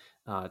to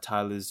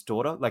Tyler's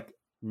daughter? Like,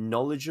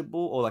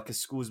 knowledgeable, or like a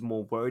school's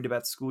more worried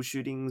about school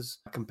shootings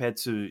compared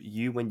to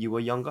you when you were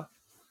younger?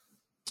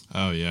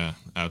 Oh yeah,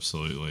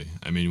 absolutely.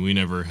 I mean, we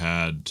never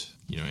had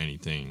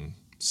anything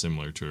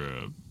similar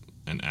to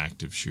an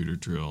active shooter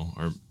drill,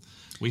 or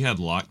we had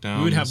lockdowns.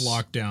 We would have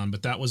lockdown,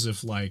 but that was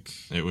if like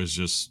it was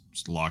just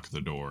lock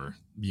the door,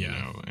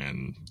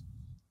 and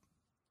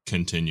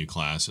continue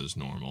class as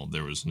normal.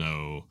 There was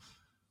no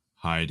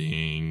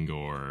hiding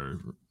or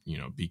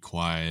be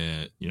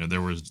quiet.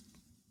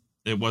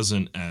 It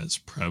wasn't as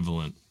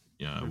prevalent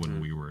when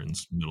we were in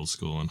middle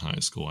school and high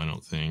school, I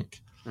don't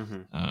think.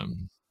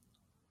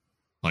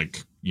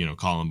 Like,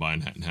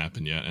 Columbine hadn't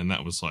happened yet. And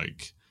that was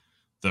like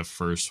the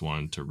first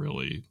one to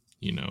really,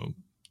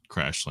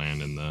 crash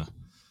land in the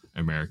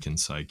American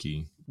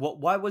psyche.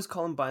 Why was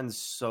Columbine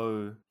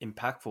so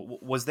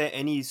impactful? Was there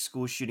any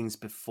school shootings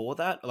before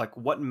that? Like,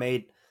 what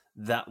made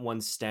that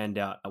one stand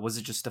out? Was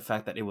it just the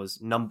fact that it was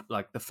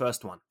the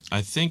first one?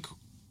 I think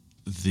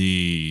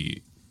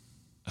the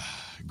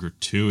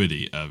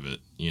gratuity of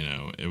it,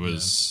 it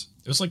was...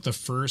 It was like the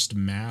first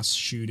mass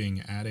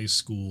shooting at a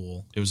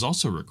school. It was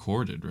also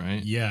recorded,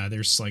 right? Yeah,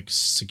 there's like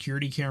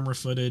security camera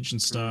footage and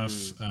stuff.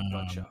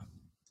 Gotcha.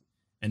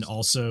 And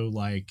also,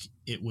 like,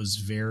 it was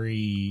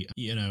very,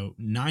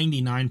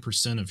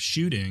 99% of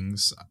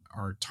shootings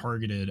are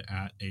targeted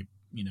at a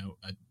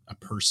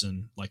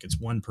person. Like, it's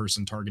one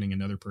person targeting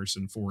another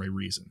person for a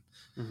reason.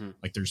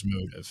 Like, there's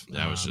motive.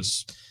 That was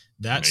just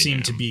that mayhem.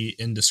 seemed to be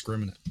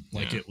indiscriminate.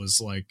 Like, it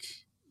was like,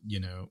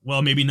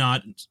 well, maybe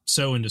not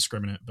so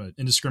indiscriminate, but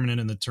indiscriminate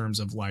in the terms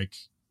of like,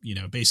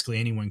 basically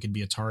anyone could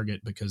be a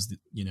target because,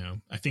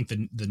 I think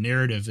the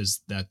narrative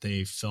is that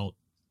they felt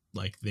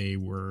like they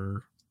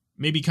were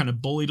maybe kind of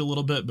bullied a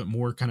little bit, but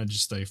more kind of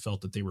just they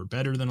felt that they were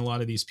better than a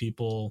lot of these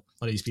people.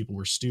 A lot of these people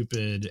were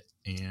stupid.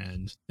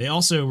 And they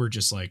also were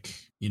just like,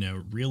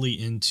 really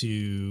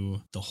into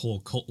the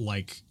whole cult.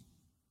 Like,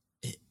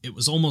 it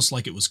was almost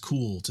like it was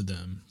cool to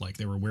them. Like,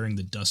 they were wearing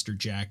the duster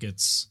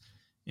jackets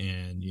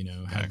and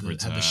had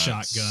the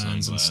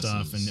shotguns and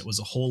stuff, and it was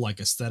a whole like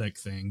aesthetic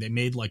thing. They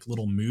made like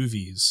little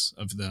movies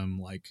of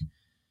them, like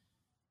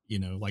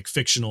like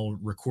fictional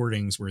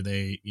recordings where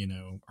they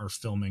are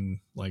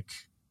filming like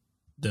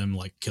them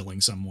like killing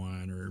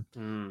someone or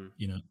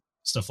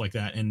stuff like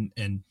that,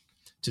 and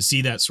to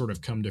see that sort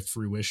of come to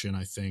fruition,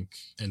 I think,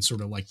 and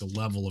sort of like the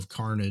level of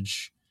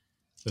carnage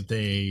that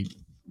they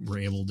were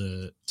able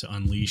to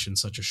unleash in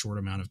such a short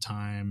amount of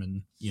time,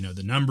 and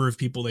the number of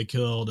people they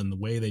killed and the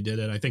way they did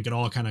it, I think it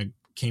all kind of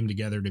came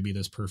together to be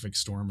this perfect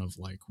storm of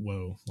like,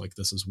 whoa, like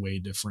this is way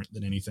different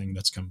than anything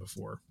that's come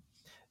before.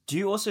 Do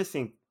you also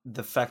think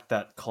the fact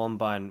that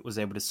Columbine was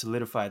able to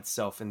solidify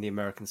itself in the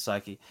American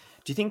psyche,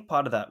 do you think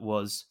part of that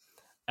was,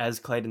 as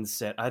Clayton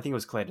said, I think it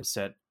was Clayton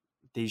said,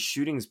 these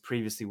shootings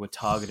previously were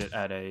targeted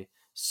at a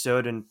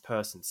certain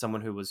person,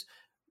 someone who was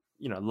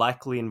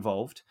likely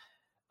involved?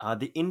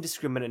 The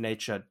indiscriminate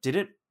nature, did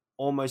it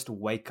almost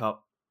wake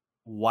up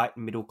white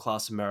middle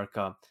class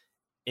America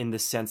in the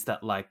sense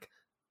that like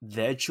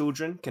their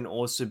children can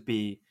also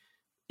be,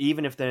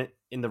 even if they're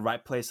in the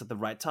right place at the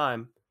right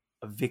time,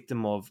 a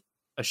victim of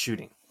a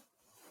shooting?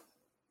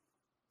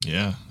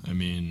 Yeah, I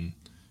mean,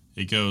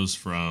 it goes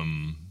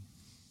from,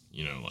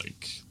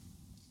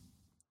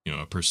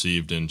 a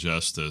perceived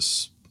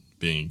injustice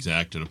being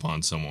exacted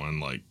upon someone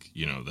like,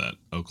 that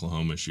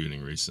Oklahoma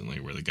shooting recently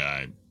where the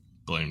guy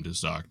blamed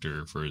his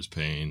doctor for his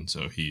pain,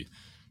 so he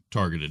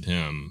targeted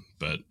him.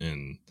 But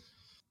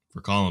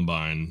for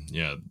Columbine,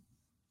 yeah,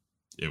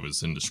 it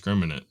was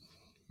indiscriminate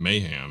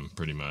mayhem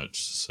pretty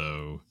much.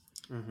 So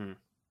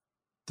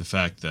the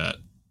fact that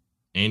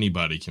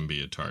anybody can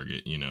be a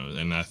target,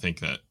 and I think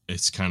that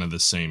it's kind of the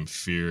same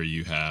fear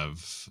you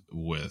have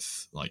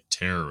with like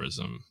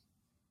terrorism,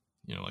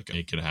 like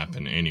it could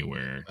happen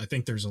anywhere. I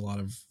think there's a lot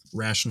of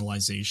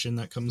rationalization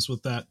that comes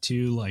with that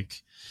too,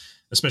 like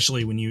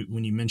especially when you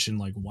mention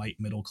like white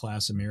middle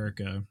class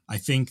America. I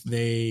think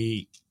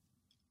they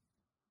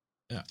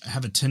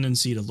have a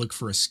tendency to look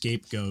for a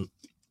scapegoat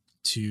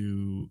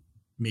to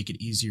make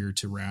it easier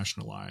to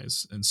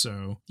rationalize. And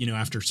so,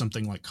 after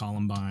something like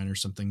Columbine or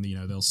something,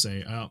 they'll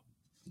say, oh,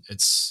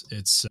 it's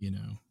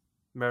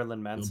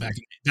Marilyn Manson.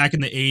 Back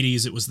in the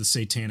 80s, it was the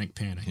Satanic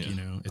Panic.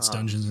 It's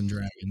Dungeons and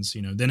Dragons.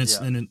 Then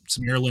it's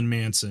Marilyn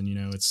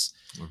Manson.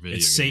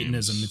 It's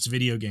Satanism. It's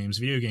video games.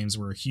 Video games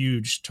were a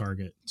huge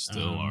target.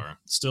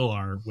 Still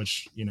are.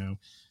 Which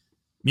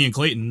me and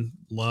Clayton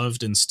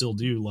loved and still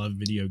do love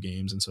video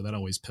games, and so that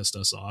always pissed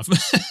us off.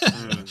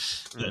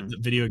 The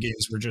video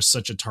games were just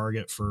such a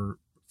target for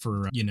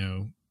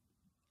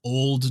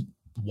old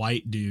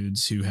white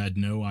dudes who had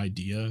no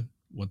idea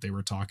what they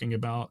were talking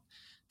about,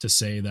 to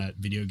say that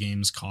video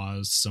games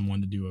caused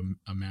someone to do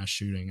a mass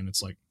shooting. And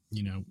it's like,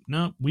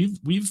 no,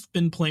 we've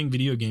been playing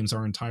video games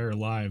our entire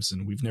lives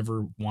and we've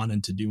never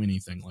wanted to do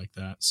anything like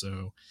that.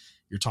 So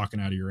you're talking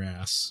out of your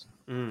ass.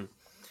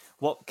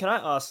 Well, can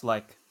I ask,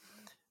 like,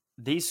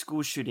 these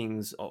school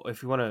shootings, or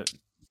if you want to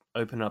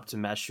open up to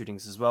mass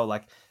shootings as well,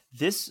 like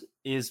this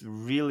is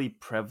really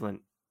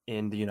prevalent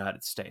in the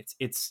United States.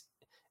 It's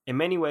in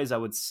many ways, I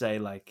would say,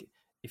 like,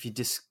 if you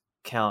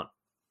discount,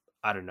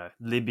 I don't know,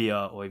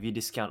 Libya, or if you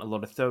discount a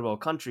lot of third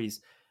world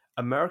countries,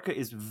 America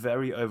is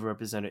very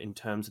overrepresented in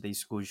terms of these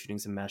school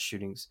shootings and mass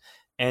shootings.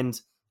 And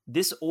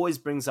this always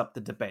brings up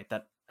the debate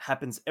that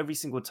happens every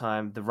single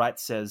time. The right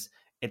says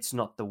it's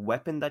not the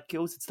weapon that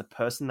kills, it's the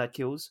person that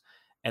kills.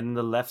 And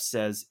the left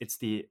says it's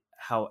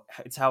how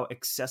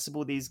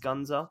accessible these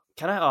guns are.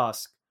 Can I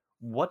ask,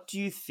 what do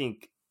you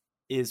think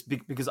is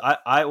because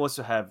I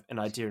also have an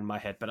idea in my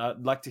head, but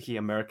I'd like to hear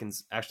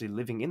Americans actually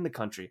living in the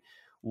country.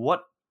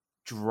 What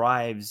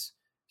drives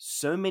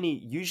so many,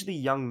 usually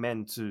young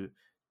men, to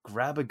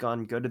grab a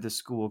gun, go to the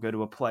school, go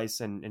to a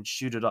place and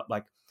shoot it up?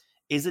 Like,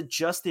 is it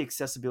just the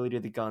accessibility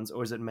of the guns,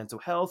 or is it mental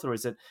health, or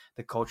is it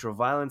the culture of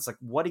violence? Like,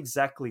 what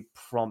exactly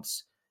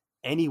prompts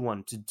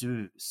anyone to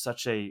do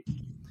such an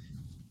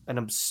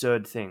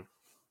absurd thing?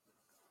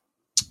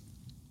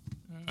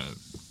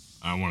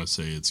 I want to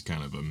say it's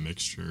kind of a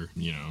mixture,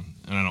 you know,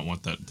 and I don't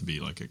want that to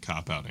be like a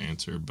cop-out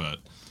answer, but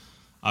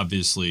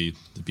obviously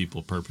the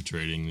people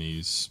perpetrating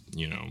these,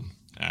 you know,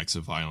 acts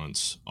of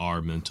violence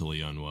are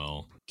mentally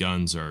unwell.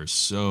 Guns are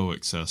so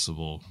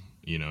accessible,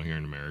 you know, here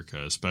in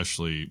America,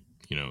 especially,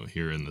 you know,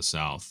 here in the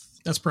South.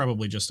 That's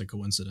probably just a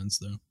coincidence,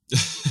 though.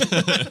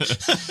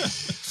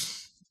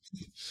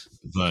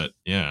 But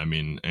yeah, I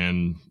mean,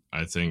 and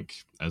I think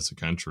as a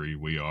country,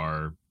 we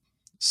are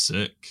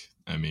sick.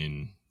 I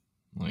mean,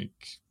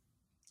 like,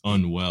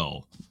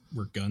 unwell.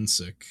 We're gun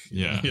sick.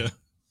 Yeah.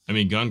 I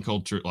mean, gun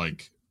culture,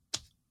 like,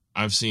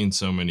 I've seen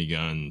so many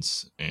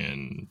guns,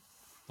 and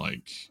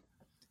like,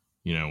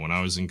 you know, when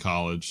I was in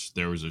college,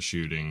 there was a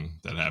shooting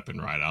that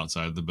happened right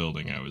outside the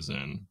building I was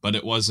in, but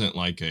it wasn't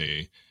like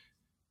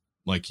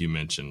like you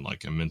mentioned,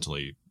 like a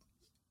mentally,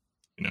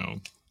 you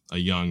know, a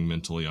young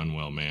mentally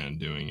unwell man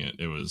doing it.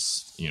 It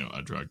was, you know,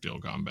 a drug deal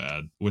gone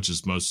bad, which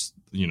is most,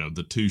 you know,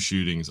 the two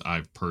shootings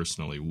I've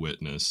personally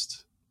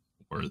witnessed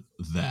were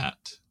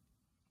that,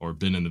 or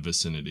been in the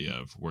vicinity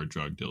of, where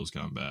drug deals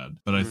gone bad.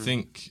 But I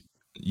think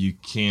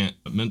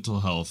mental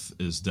health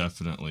is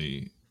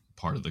definitely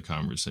part of the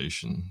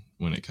conversation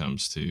when it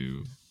comes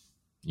to,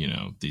 you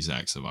know, these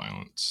acts of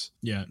violence.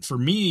 Yeah. For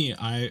me,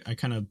 I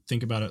kind of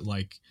think about it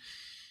like,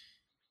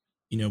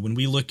 you know, when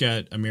we look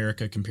at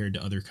America compared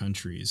to other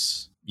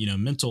countries, you know,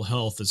 mental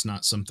health is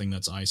not something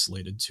that's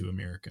isolated to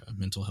America.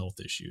 Mental health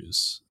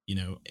issues, you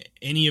know,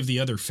 any of the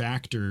other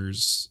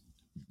factors,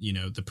 you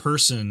know, the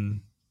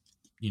person,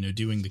 you know,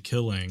 doing the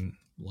killing,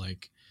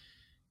 like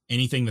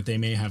anything that they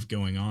may have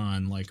going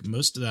on, like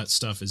most of that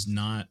stuff is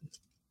not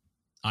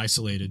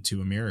isolated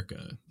to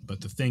America.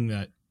 But the thing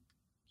that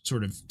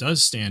sort of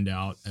does stand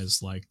out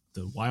as like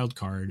the wild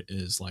card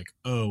is like,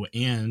 oh,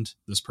 and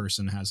this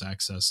person has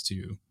access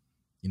to,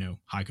 you know,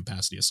 high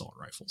capacity assault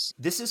rifles.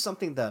 This is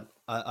something that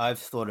I've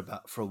thought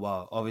about for a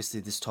while. Obviously,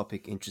 this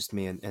topic interests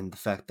me, and the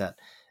fact that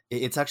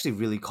it's actually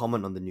really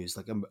common on the news.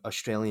 Like,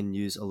 Australian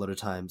news a lot of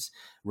times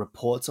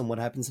reports on what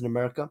happens in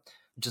America,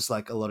 just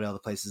like a lot of other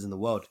places in the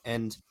world.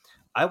 And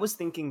I was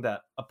thinking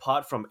that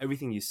apart from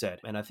everything you said,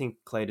 and I think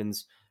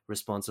Clayton's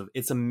response of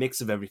it's a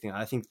mix of everything.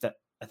 I think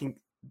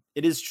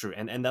it is true.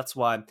 And that's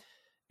why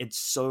it's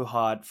so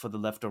hard for the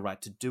left or right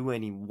to do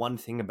any one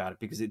thing about it,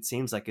 because it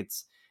seems like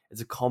it's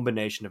a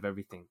combination of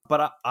everything.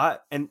 But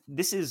and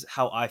this is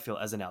how I feel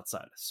as an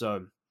outsider.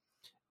 So,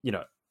 you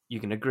know, you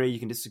can agree, you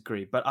can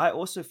disagree, but I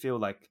also feel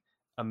like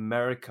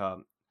America,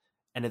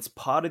 and it's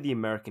part of the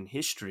American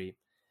history,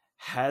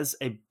 has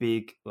a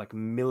big like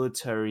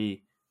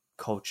military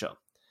culture.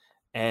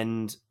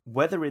 And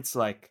whether it's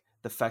like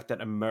the fact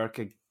that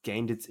America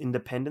gained its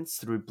independence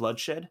through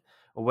bloodshed,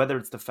 or whether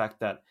it's the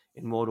fact that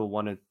in World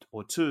War I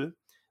or II,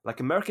 like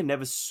America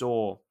never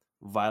saw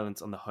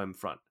violence on the home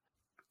front.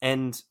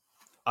 And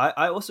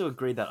I also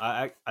agree that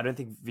I don't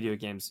think video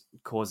games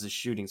causes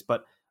shootings,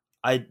 but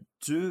I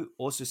do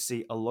also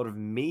see a lot of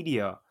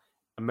media,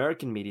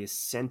 American media,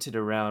 centered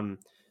around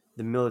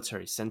the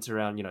military, centered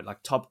around, you know,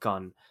 like Top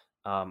Gun,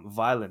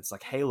 violence,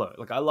 like Halo.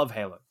 Like, I love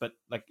Halo, but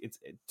like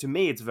to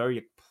me, it's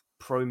very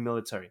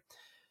pro-military.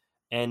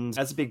 And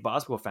as a big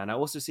basketball fan, I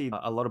also see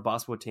a lot of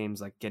basketball teams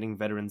like getting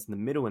veterans in the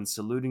middle and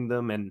saluting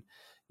them, and,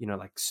 you know,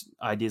 like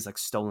ideas like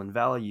stolen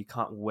valor. You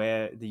can't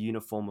wear the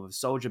uniform of a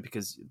soldier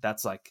because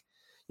that's like,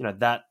 you know,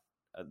 that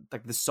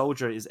like the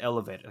soldier is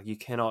elevated. Like, you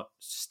cannot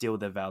steal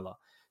their valor.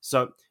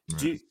 So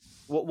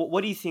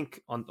what do you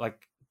think on,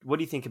 like, what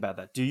do you think about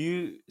that? Do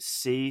you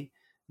see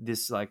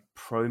this like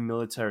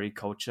pro-military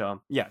culture?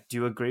 Yeah. Do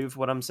you agree with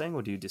what I'm saying,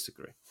 or do you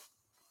disagree?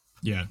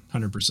 Yeah,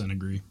 100%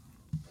 agree.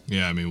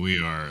 Yeah, I mean,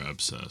 we are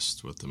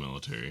obsessed with the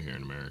military here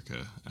in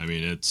America. I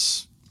mean,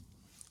 it's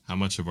how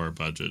much of our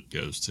budget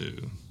goes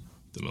to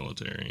the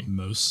military?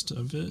 Most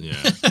of it.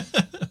 Yeah.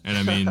 And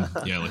I mean,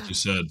 yeah, like you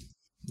said,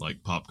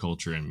 like pop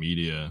culture and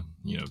media,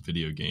 you know,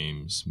 video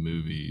games,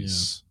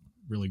 movies,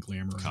 really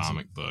glamorous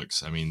comic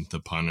books. I mean, The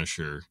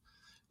Punisher,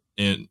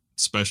 and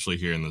especially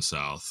here in the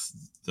South,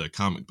 the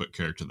comic book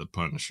character, The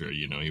Punisher,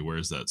 you know, he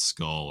wears that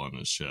skull on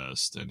his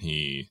chest, and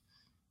he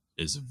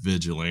is a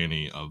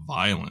vigilante, a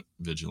violent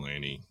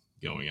vigilante,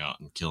 going out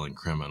and killing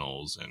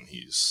criminals. And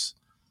he's,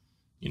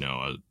 you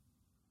know,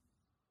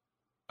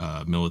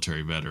 a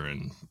military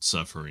veteran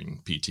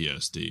suffering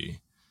PTSD.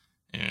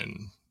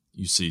 And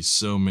you see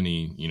so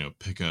many, you know,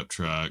 pickup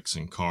trucks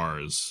and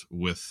cars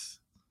with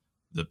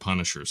the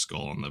Punisher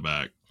skull on the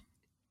back.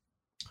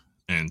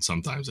 And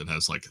sometimes it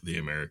has like the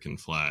American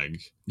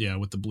flag. Yeah,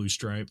 with the blue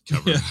stripe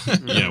cover.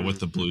 Yeah, with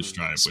the blue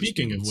stripe.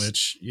 Speaking of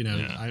which, you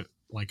know,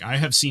 I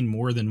have seen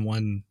more than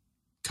one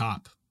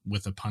cop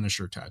with a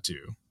Punisher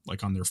tattoo.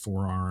 like on their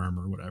forearm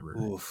or whatever.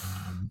 Oof.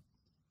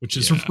 Which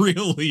is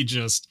really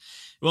just,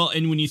 well,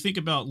 and when you think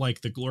about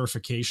like the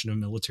glorification of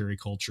military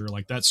culture,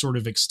 like that sort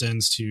of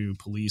extends to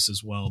police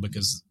as well,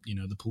 because, you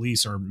know, the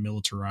police are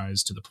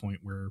militarized to the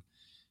point where,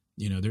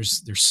 you know,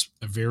 there's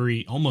a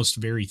very, almost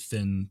very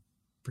thin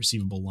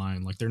perceivable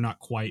line. Like they're not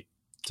quite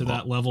to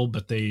that level,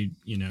 but they,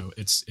 you know,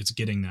 it's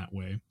getting that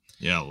way.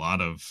 Yeah. A lot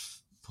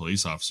of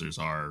police officers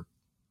are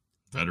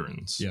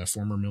veterans. Yeah.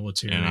 Former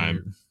military.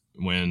 And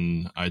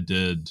when I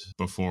did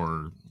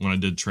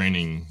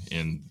training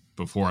and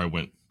before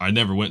I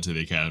never went to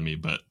the academy,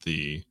 but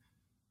the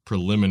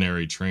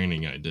preliminary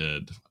training I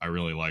did, I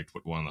really liked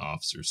what one of the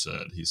officers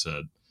said. He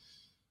said,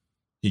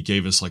 he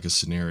gave us like a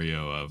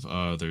scenario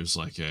of, there's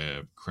like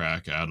a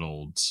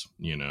crack-addled,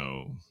 you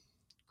know,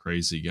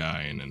 crazy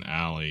guy in an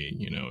alley,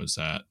 you know, is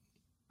that,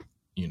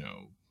 you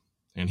know,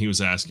 and he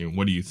was asking,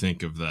 what do you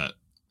think of that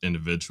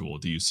individual?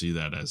 Do you see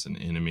that as an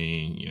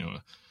enemy? You know,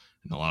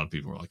 and a lot of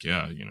people were like,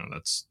 yeah, you know,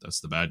 that's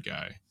the bad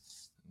guy.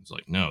 It's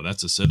like, no,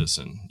 that's a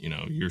citizen. You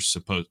know, you're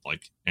supposed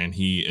and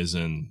he is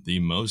in the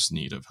most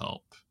need of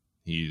help.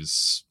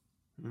 He's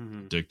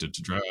addicted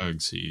to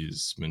drugs.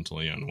 He's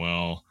mentally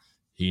unwell.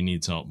 He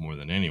needs help more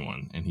than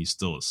anyone, and he's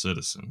still a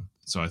citizen.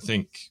 So I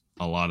think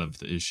a lot of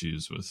the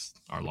issues with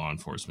our law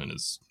enforcement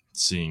is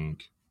seeing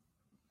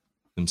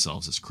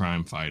themselves as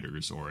crime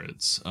fighters, or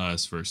it's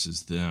us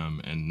versus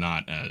them, and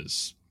not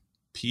as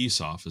peace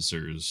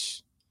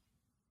officers,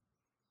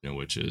 you know,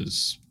 which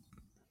is,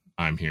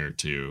 I'm here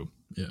to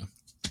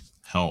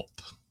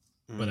help.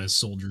 But as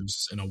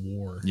soldiers in a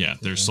war. Yeah,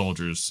 they're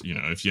soldiers, you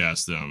know, if you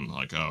ask them,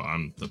 like, oh,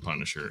 I'm the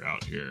Punisher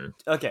out here.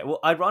 Okay, well,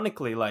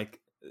 ironically, like,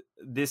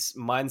 this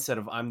mindset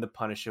of I'm the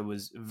Punisher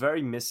was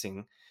very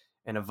missing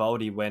in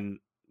Uvalde when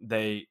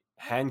they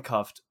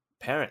handcuffed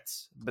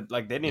parents. But,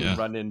 like, they didn't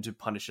run into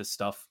Punisher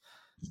stuff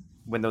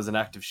when there was an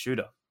active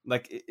shooter.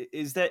 Like,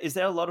 is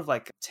there a lot of,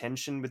 like,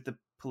 tension with the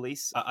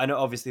police? I know,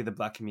 obviously, the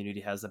Black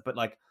community has that, but,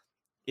 like,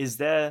 is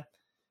there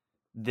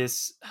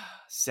this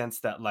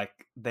sense that,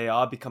 like, they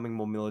are becoming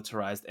more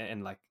militarized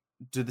and like,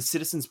 do the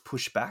citizens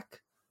push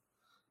back?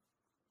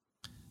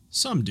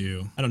 Some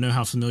do. I don't know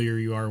how familiar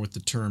you are with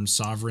the term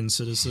sovereign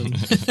citizen.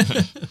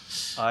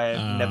 I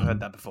have never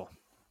heard that before.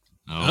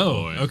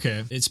 Oh boy.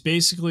 Okay. It's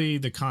basically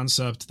the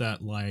concept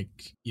that,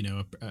 like, you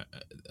know,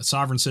 a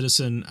sovereign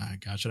citizen,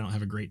 gosh, I don't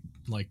have a great,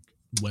 like,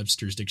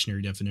 Webster's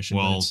dictionary definition.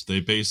 Well,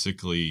 they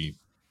basically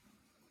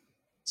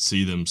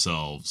see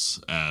themselves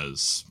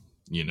as,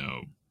 you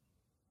know,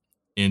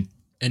 an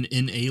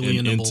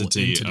inalienable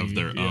entity of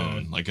their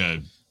own, like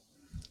a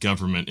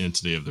government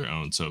entity of their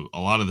own. So a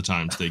lot of the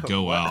times they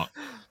go out,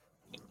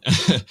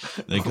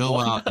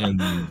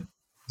 and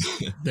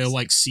they'll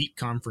like seek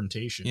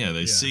confrontation. Yeah,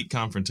 they seek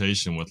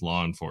confrontation with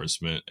law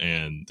enforcement,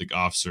 and the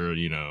officer,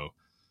 you know,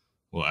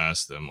 will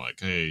ask them like,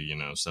 hey, you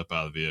know, step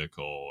out of the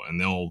vehicle,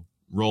 and they'll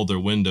roll their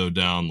window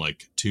down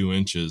like 2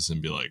 inches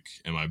and be like,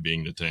 am I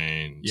being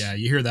detained? Yeah,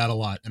 you hear that a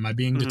lot. Am I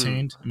being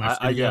detained? Am I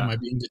free to go? Am I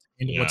being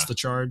detained? Yeah. What's the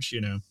charge?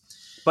 You know.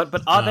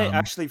 But are they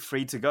actually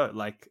free to go?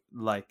 Like,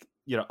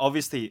 you know,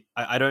 obviously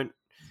I don't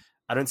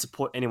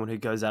support anyone who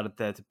goes out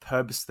there to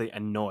purposely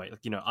annoy.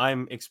 Like, you know,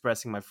 I'm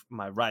expressing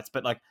my rights,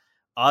 but like,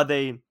 are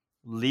they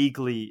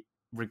legally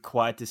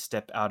required to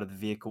step out of the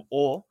vehicle?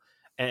 Or,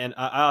 and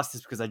I ask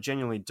this because I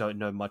genuinely don't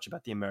know much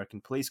about the American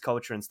police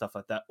culture and stuff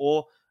like that,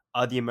 or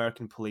are the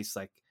American police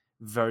like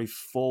very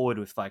forward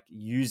with like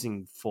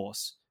using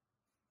force?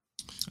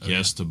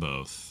 Yes to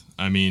both.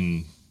 I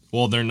mean,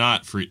 well, they're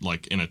not free,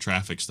 like in a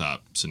traffic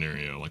stop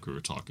scenario, like we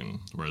were talking,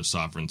 where a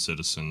sovereign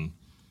citizen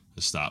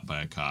is stopped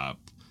by a cop.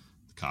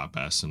 The cop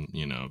asks him,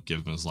 you know,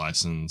 give him his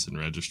license and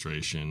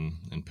registration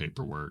and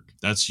paperwork.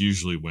 That's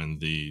usually when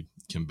the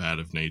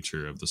combative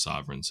nature of the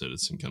sovereign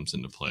citizen comes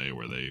into play,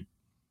 where they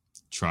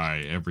try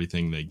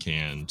everything they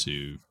can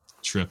to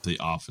trip the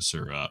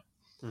officer up.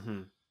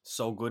 Mm-hmm.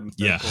 So good.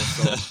 Yeah.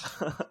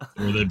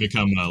 Or they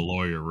become a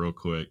lawyer real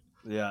quick.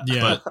 Yeah.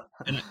 Yeah.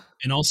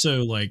 And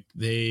also, like,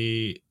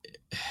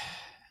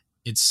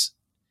 it's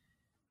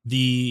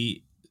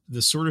the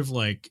sort of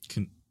like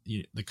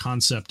the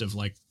concept of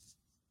like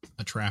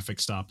a traffic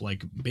stop,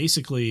 like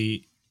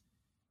basically,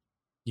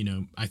 you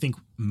know, I think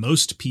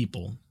most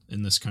people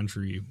in this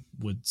country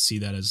would see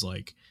that as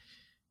like,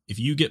 if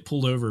you get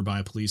pulled over by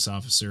a police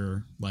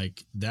officer,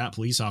 like that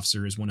police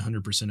officer is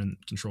 100% in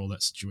control of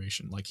that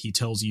situation. Like he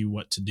tells you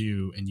what to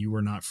do and you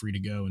are not free to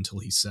go until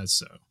he says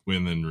so.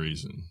 Within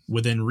reason.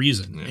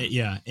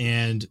 Yeah.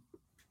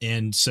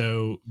 And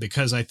so,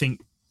 because I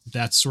think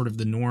that's sort of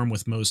the norm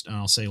with most, and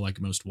I'll say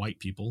like most white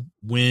people,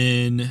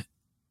 when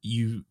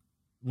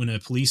a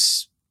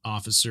police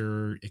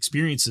officer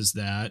experiences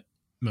that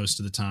most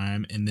of the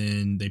time, and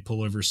then they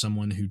pull over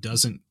someone who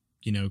doesn't,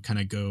 you know, kind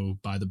of go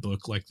by the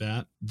book like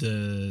that,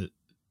 the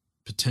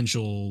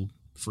potential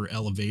for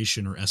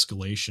elevation or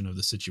escalation of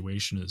the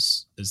situation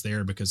is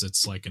there, because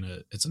it's like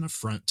it's an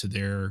affront to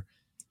their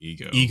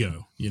ego.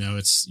 You know,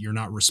 you're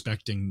not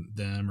respecting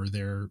them or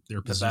their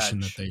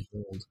position that they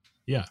hold.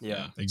 Yeah,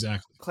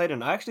 exactly.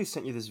 Clayton, I actually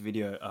sent you this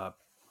video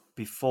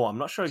before. I'm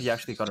not sure if you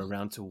actually got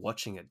around to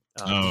watching it.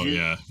 Oh,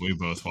 yeah. We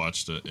both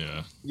watched it.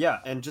 Yeah. Yeah.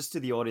 And just to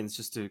the audience,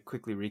 just to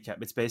quickly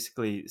recap, it's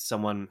basically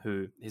someone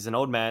who is an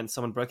old man.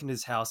 Someone broke into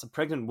his house, a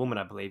pregnant woman,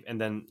 I believe.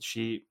 And then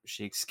she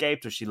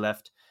escaped, or she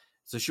left.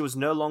 So she was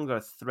no longer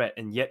a threat.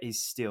 And yet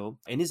he's still,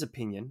 in his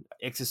opinion,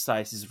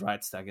 exercised his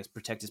rights to, I guess,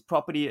 protect his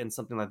property and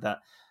something like that.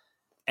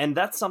 And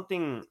that's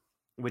something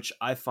which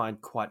I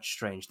find quite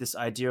strange. This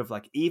idea of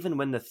like, even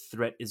when the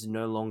threat is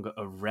no longer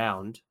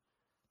around,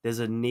 there's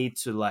a need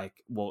to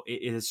like, well,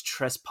 it is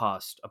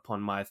trespassed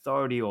upon my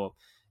authority, or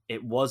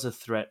it was a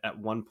threat at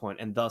one point,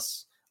 and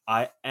thus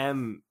I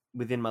am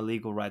within my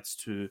legal rights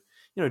to,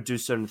 do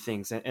certain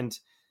things. And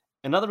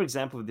another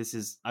example of this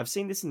is, I've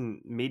seen this in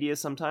media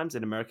sometimes,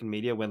 in American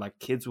media, where like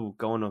kids will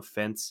go on a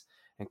fence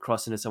and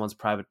cross into someone's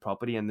private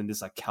property, and then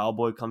this like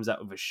cowboy comes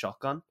out with a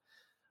shotgun.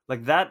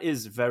 Like, that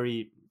is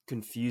very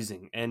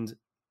confusing. And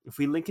if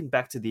we link it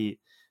back to the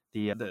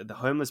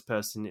homeless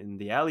person in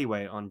the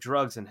alleyway on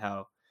drugs, and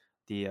how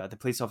the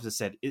police officer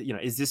said,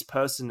 is this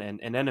person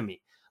an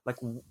enemy? Like,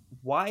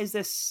 why is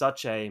there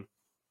such a...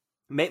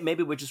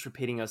 Maybe we're just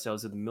repeating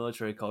ourselves with the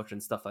military culture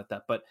and stuff like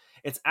that, but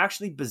it's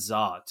actually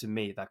bizarre to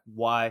me, like,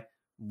 why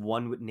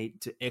one would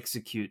need to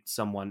execute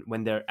someone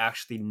when they're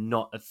actually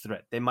not a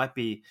threat. They might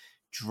be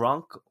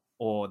drunk,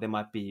 or they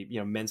might be,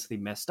 mentally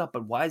messed up,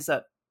 but why is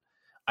that?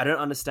 I don't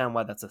understand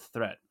why that's a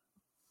threat.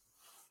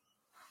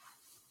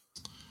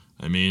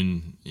 I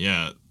mean,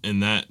 yeah, in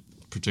that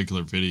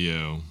particular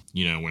video,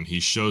 when he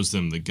shows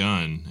them the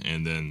gun,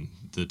 and then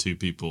the two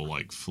people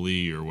like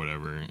flee or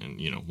whatever,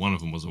 and one of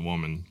them was a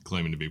woman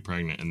claiming to be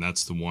pregnant, and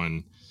that's the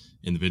one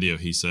in the video.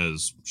 He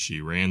says she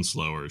ran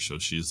slower, so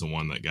she's the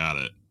one that got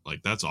it.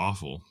 Like, that's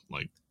awful.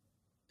 Like,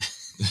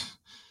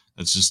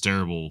 that's just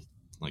terrible.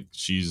 Like,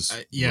 she's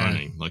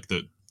running. Like,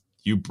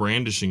 you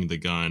brandishing the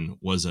gun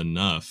was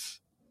enough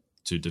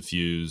to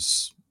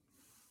diffuse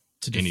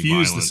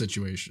the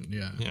situation.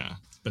 Yeah.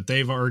 But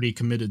they've already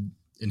committed,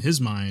 in his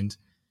mind,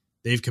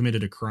 they've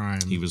committed a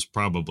crime. He was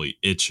probably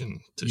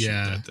itching to shoot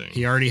that thing.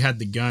 He already had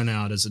the gun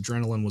out as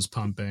adrenaline was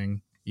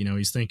pumping.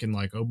 He's thinking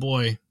like, oh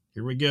boy,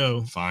 here we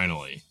go.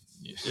 Finally.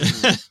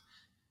 Yeah.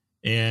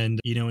 And,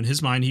 in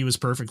his mind, he was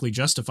perfectly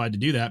justified to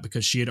do that,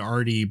 because she had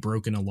already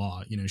broken a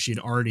law. She had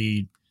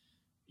already,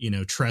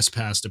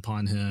 trespassed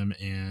upon him.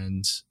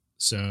 And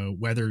so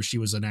whether she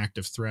was an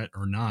active threat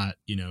or not,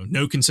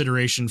 no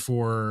consideration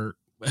for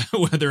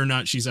whether or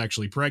not she's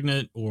actually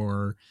pregnant,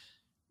 or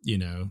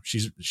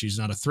she's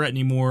not a threat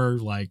anymore.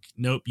 Like,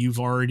 nope, you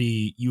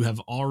have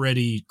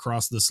already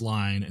crossed this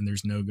line, and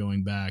there's no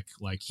going back.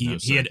 Like,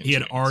 he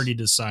had already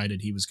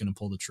decided he was going to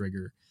pull the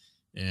trigger,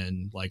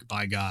 and like,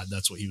 by God,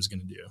 that's what he was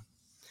going to do.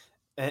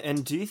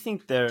 And do you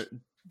think there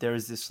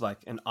is this like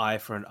an eye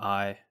for an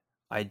eye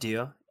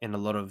idea in a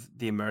lot of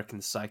the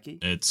American psyche?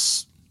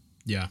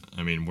 Yeah.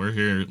 I mean, we're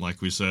here,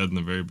 like we said in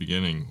the very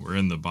beginning, we're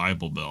in the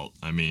Bible Belt.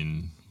 I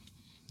mean,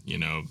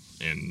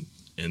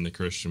 in the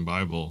Christian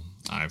Bible,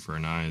 eye for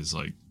an eye is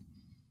like,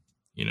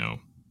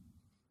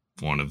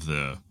 one of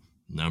the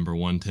number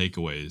one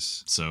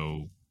takeaways.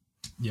 So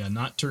yeah,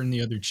 not turn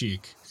the other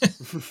cheek.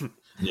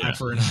 Yeah. Eye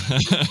for an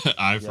eye.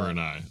 Eye for an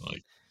eye.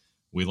 Like,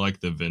 we like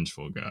the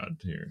vengeful God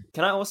here.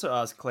 Can I also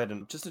ask,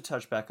 Clayton, just to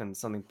touch back on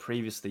something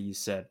previously you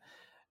said?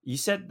 You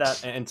said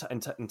that,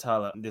 and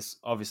Tyler, this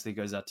obviously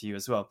goes out to you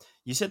as well.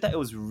 You said that it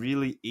was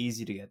really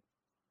easy to get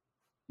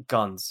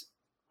guns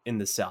in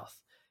the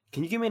South.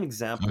 Can you give me an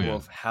example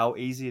of how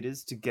easy it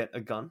is to get a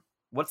gun?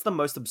 What's the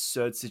most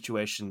absurd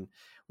situation?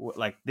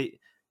 Like, if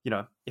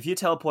you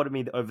teleported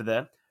me over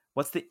there,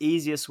 what's the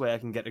easiest way I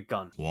can get a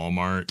gun?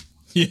 Walmart.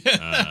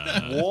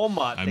 Yeah.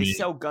 Walmart. They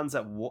sell guns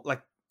at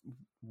Walmart.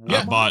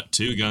 I bought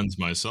 2 guns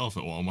myself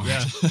at Walmart.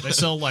 Yeah, they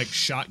sell like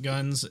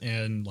shotguns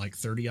and like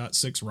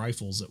 30-06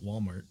 rifles at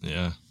Walmart.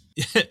 Yeah.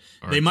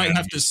 They might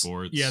have to.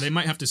 Sports. Yeah, they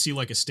might have to see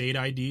like a state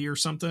ID or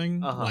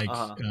something.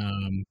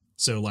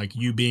 So like,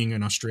 you being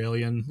an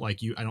Australian, like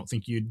I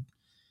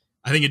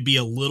think it'd be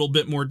a little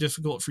bit more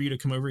difficult for you to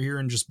come over here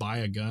and just buy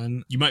a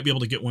gun. You might be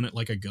able to get one at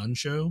like a gun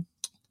show.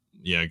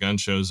 Yeah, gun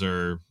shows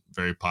are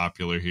very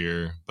popular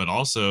here, but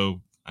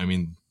also, I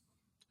mean,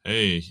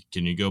 hey,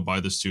 can you go buy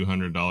this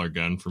 $200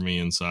 gun for me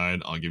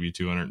inside? I'll give you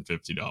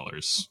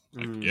 $250.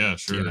 Like, yeah,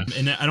 sure. Yeah.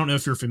 And I don't know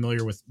if you're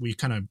familiar with, we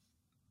kind of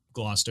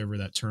glossed over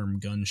that term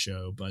gun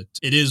show, but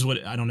it is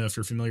what, I don't know if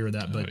you're familiar with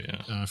that, but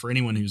for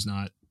anyone who's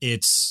not,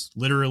 it's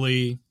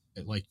literally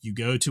like you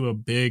go to a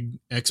big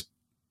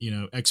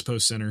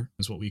expo center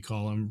is what we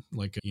call them,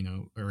 like,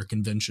 or a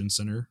convention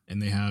center, and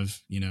they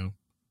have,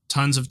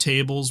 tons of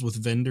tables with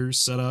vendors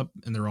set up,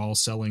 and they're all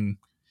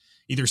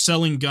either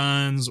selling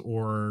guns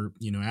or,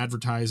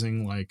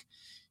 advertising like,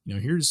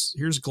 here's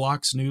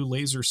Glock's new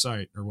laser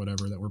sight or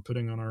whatever that we're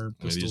putting on our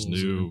pistols.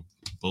 These new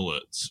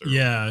bullets or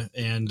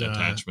and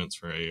attachments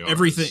for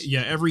ARs.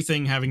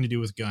 Everything having to do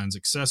with guns,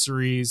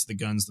 accessories, the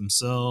guns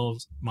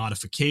themselves,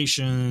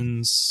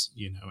 modifications,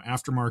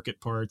 aftermarket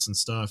parts and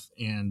stuff.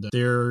 And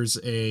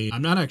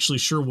I'm not actually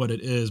sure what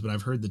it is, but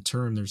I've heard the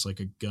term, there's like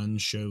a gun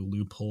show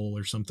loophole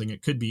or something.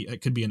 It could be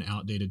an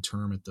outdated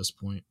term at this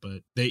point,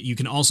 but you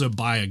can also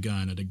buy a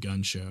gun at a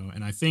gun show.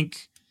 And I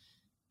think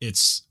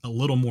it's a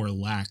little more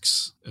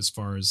lax as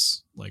far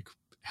as like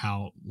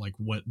how, like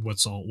what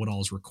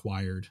all is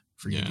required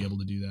for you to be able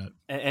to do that.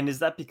 And is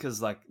that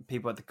because like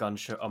people at the gun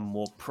show are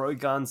more pro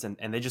guns and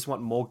they just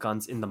want more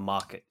guns in the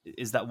market?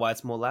 Is that why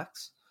it's more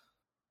lax?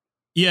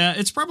 Yeah,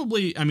 it's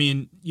probably, I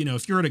mean,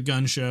 if you're at a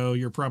gun show,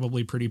 you're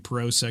probably pretty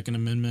pro Second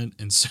Amendment.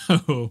 And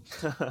so,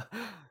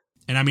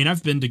 and I mean,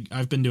 I've been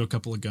to a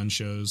couple of gun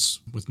shows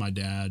with my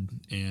dad,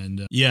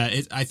 and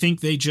I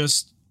think they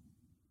just,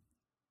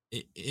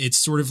 it's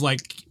sort of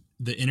like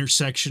the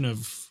intersection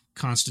of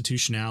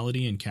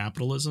constitutionality and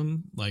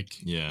capitalism. Like,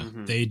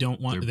 they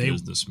don't want, they're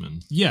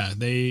businessmen. Yeah,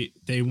 they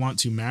want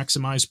to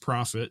maximize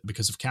profit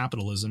because of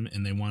capitalism,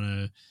 and they want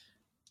to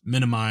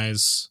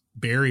minimize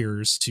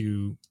barriers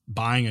to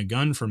buying a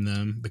gun from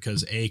them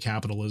because A,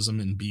 capitalism,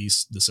 and B,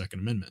 the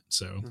Second Amendment.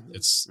 So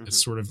it's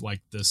sort of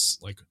like this,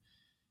 like,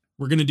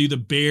 we're going to do the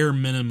bare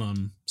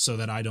minimum so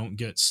that I don't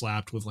get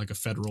slapped with like a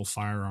federal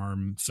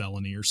firearm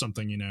felony or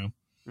something,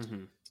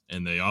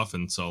 And they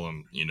often sell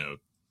them,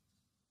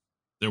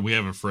 we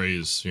have a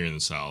phrase here in the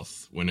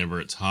South,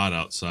 whenever it's hot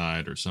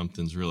outside or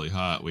something's really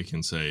hot, we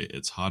can say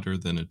it's hotter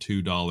than a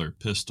 $2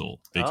 pistol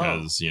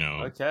because,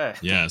 okay.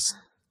 Yes.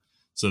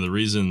 So the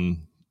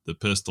reason the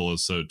pistol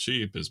is so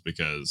cheap is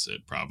because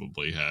it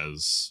probably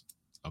has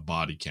a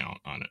body count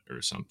on it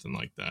or something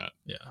like that.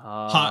 Yeah.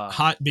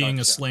 Hot being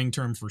a slang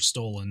term for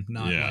stolen,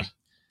 not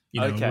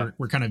like,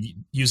 we're kind of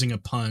using a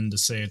pun to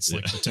say it's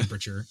like the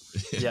temperature.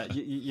 Yeah.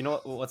 You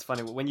know what's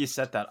funny? When you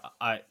said that,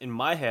 in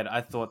my head,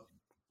 I thought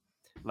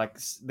like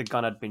the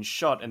gun had been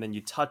shot and then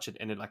you touch it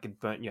and it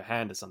burnt your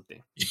hand or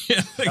something.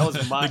 Yeah, that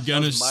was my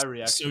so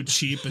reaction.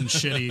 cheap and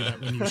shitty that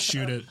when you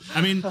shoot it,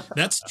 I mean,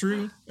 that's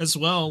true as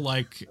well.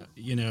 Like,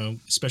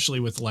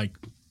 especially with like,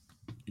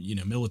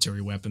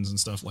 military weapons and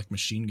stuff like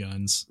machine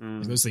guns,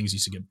 like those things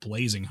used to get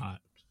blazing hot.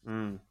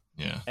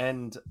 Yeah.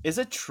 And is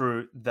it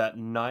true that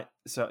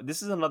so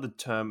this is another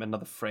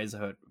phrase I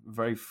heard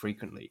very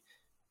frequently.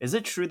 Is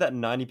it true that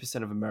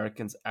 90% of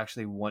Americans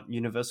actually want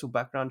universal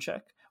background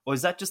check? Or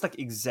is that just like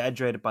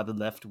exaggerated by the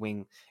left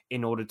wing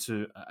in order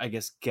to, I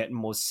guess, get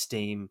more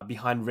steam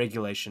behind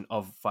regulation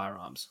of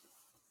firearms?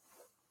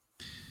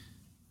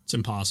 It's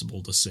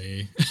impossible to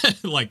say.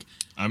 Like,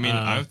 I mean,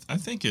 I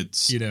think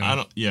it's, I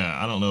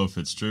don't know if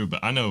it's true,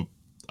 but I know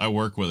I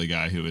work with a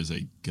guy who is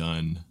a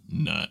gun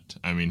nut.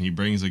 I mean, he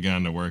brings a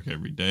gun to work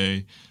every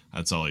day.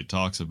 That's all he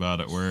talks about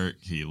at work.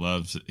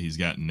 He's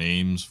got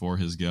names for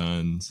his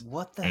guns.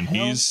 What the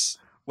hell?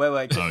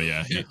 Wait. Oh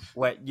yeah.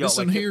 Let's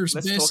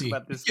talk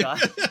about this guy.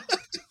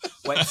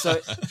 Wait,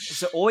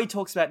 so all he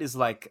talks about is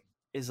like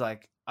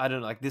I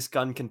don't know, like this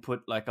gun can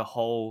put like a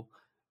hole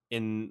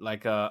in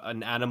like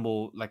an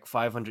animal like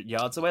 500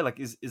 yards away. Like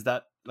is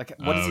that like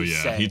what does he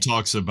say? He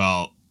talks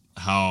about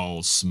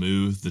how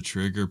smooth the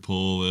trigger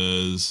pull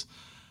is,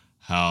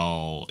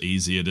 how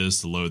easy it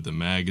is to load the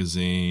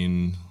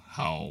magazine,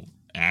 how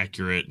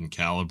accurate and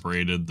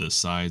calibrated the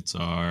sights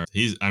are.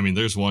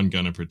 There's one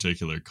gun in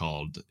particular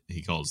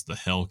he calls the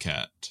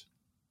Hellcat,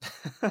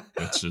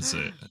 which is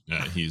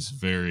he's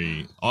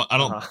very,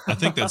 I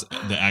think that's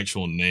the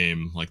actual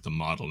name, like the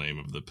model name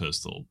of the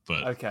pistol,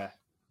 but okay.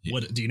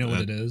 What do you know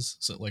what it is?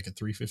 Is it like a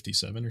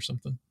 357 or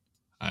something?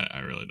 I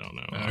really don't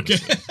know. Okay.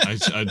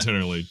 I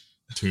generally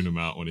tune him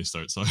out when he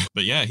starts talking,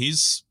 but yeah,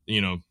 he's,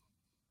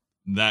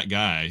 that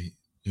guy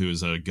who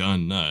is a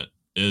gun nut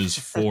is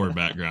for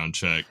background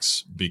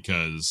checks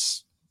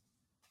because,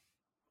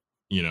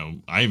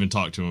 I even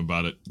talked to him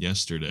about it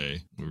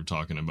yesterday. We were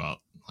talking about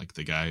like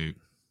the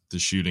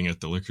shooting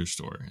at the liquor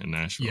store in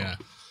Nashville. Yeah.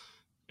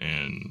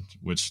 And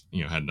which,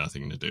 had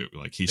nothing to do.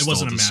 Like he stole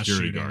the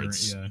security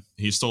guards. Yeah.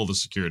 He stole the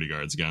security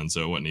guard's gun.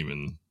 So it wasn't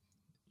even,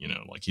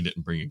 like he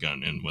didn't bring a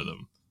gun in with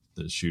him,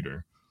 the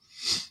shooter.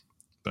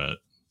 But,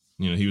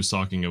 he was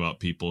talking about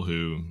people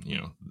who,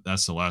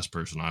 that's the last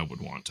person I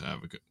would want to have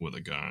with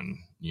a gun,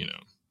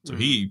 So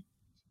he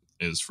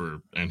is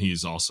and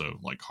he's also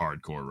like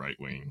hardcore right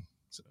wing.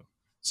 So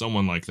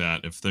someone like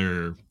that, if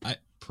they're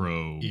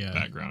pro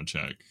background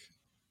check.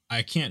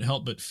 I can't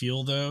help but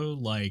feel though,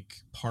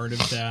 like part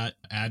of that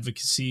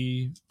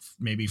advocacy,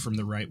 maybe from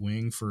the right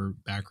wing for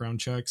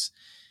background checks,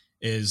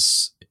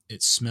 is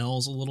it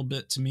smells a little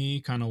bit to me,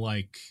 kind of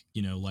like,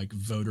 like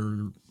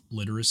voter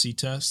literacy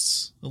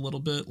tests a little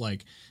bit.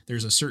 Like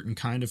there's a certain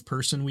kind of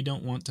person we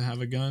don't want to have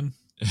a gun.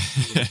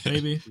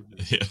 Maybe.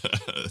 Yeah,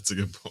 that's a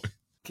good point.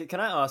 Can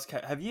I ask,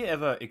 have you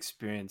ever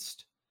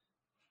experienced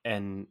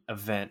an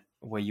event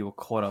where you were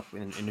caught up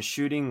in a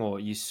shooting, or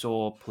you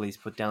saw police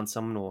put down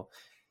someone, or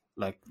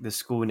like the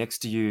school next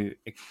to you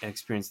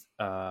experienced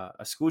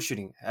a school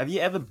shooting? Have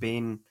you ever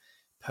been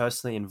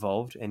personally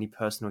involved? Any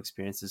personal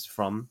experiences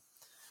from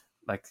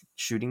like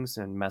shootings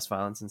and mass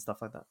violence and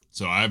stuff like that?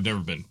 So I've never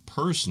been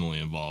personally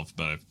involved,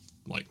 but I've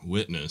like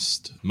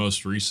witnessed.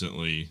 Most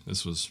recently,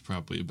 this was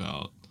probably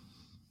about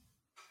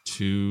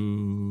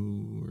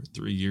 2 or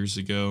 3 years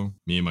ago.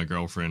 Me and my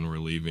girlfriend were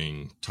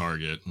leaving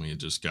Target. We had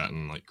just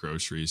gotten like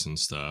groceries and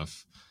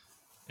stuff.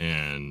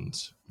 And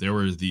there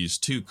were these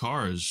 2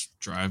 cars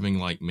driving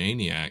like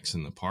maniacs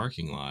in the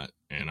parking lot.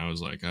 And I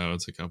was like, oh,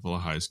 it's a couple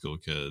of high school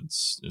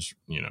kids just,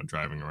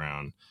 driving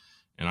around.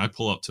 And I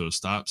pull up to a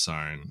stop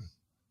sign,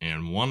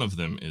 and one of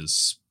them is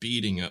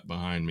speeding up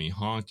behind me,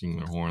 honking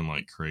their horn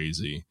like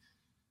crazy.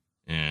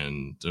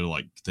 And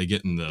they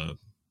get in the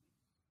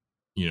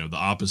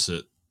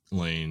opposite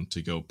lane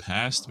to go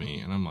past me.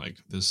 And I'm like,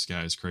 this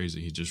guy's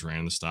crazy. He just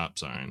ran the stop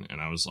sign. And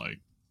I was like,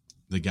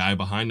 the guy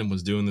behind him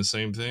was doing the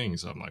same thing.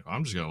 So I'm like, well,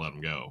 I'm just going to let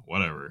him go,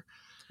 whatever.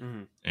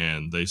 Mm-hmm.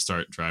 And they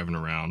start driving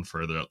around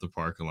further up the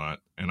parking lot.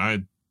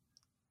 And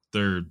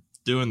they're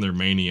doing their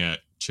maniac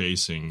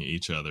chasing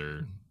each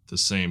other the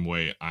same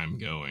way I'm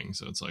going.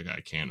 So it's like, I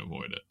can't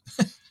avoid it.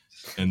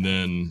 And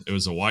then it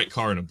was a white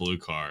car and a blue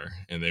car,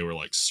 and they were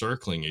like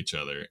circling each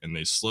other, and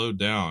they slowed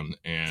down.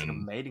 And it's like a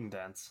mating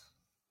dance.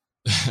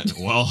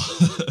 Well,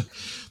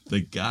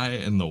 the guy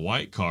in the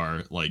white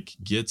car like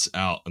gets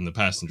out in the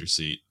passenger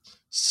seat,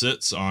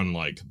 sits on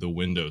like the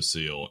window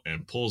seal,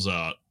 and pulls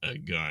out a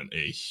gun,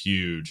 a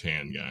huge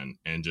handgun,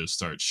 and just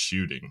starts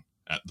shooting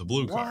at the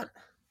blue car.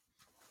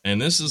 And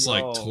this is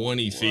like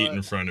 20 feet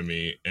in front of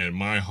me, and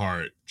my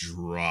heart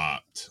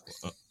dropped.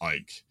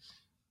 Like,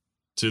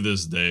 to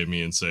this day,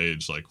 me and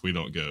Sage, like, we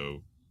don't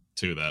go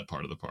to that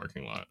part of the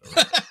parking lot.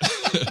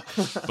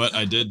 But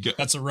I did go.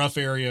 That's a rough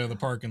area of the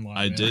parking lot.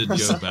 I did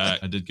go back.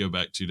 I did go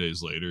back 2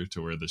 days later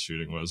to where the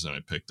shooting was, and I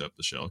picked up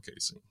the shell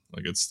casing.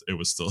 Like, it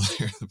was still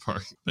there in the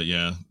park. But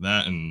yeah,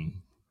 that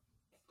and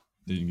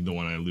the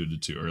one I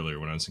alluded to earlier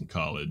when I was in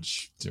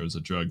college, there was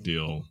a drug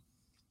deal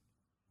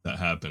that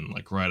happened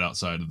like right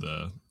outside of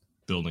the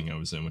building I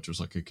was in, which was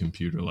like a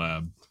computer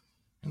lab.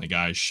 And the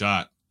guy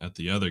shot at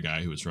the other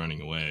guy who was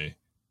running away,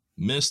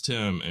 missed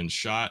him, and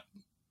shot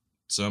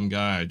some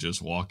guy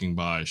just walking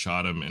by,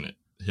 shot him, and it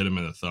hit him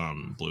in the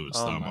thumb, blew his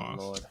thumb off.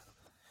 Lord.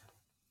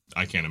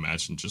 I can't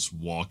imagine just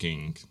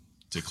walking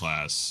to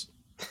class,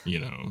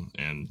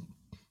 and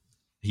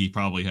he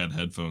probably had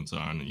headphones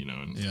on,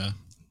 and yeah,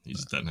 he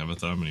just doesn't have a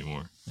thumb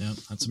anymore. Yeah,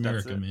 that's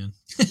America, man.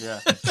 Yeah.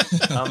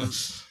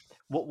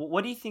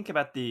 What do you think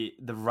about the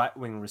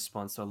right-wing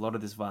response to a lot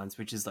of this violence,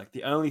 which is like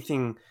the only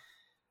thing,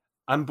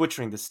 I'm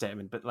butchering this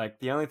statement, but like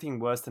the only thing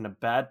worse than a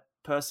bad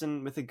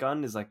person with a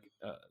gun is like,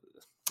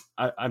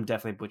 I'm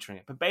definitely butchering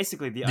it, but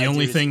basically the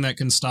only thing that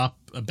can stop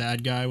a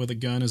bad guy with a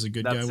gun is a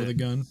good guy with a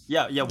gun.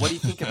 Yeah. What do you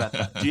think about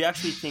that? Do you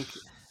actually think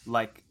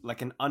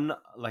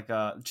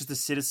just a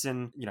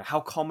citizen,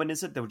 how common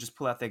is it they would just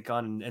pull out their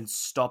gun and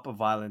stop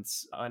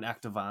an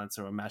act of violence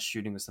or a mass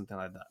shooting or something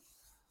like that?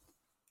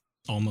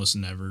 Almost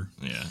never.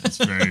 Yeah, it's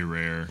very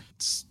rare.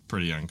 It's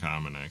pretty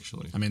uncommon,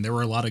 actually. I mean, there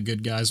were a lot of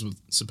good guys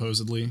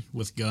supposedly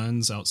with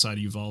guns outside of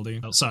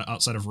Uvalde,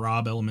 outside of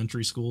Robb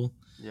Elementary School.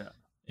 Yeah.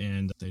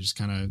 And they just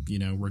kind of,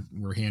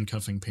 were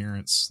handcuffing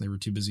parents. They were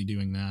too busy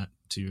doing that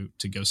to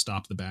go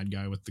stop the bad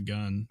guy with the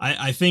gun.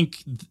 I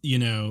think,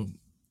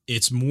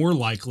 it's more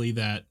likely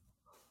that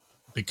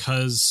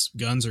because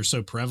guns are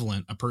so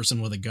prevalent, a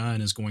person with a gun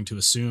is going to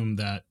assume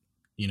that,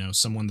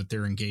 someone that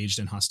they're engaged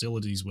in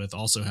hostilities with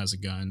also has a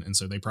gun. And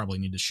so they probably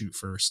need to shoot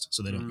first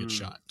so they don't get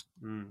shot.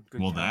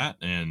 Well, that,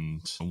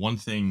 and one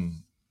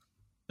thing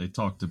they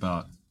talked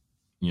about,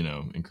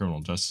 in criminal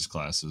justice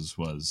classes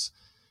was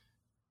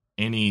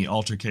any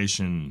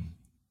altercation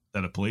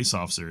that a police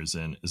officer is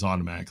in is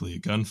automatically a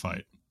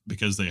gunfight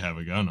because they have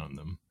a gun on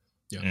them.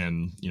 Yeah.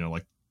 And,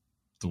 like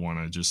the one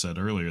I just said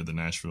earlier,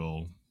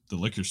 the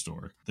liquor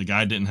store, the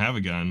guy didn't have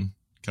a gun,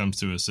 comes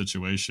to a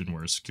situation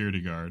where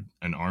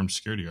an armed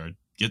security guard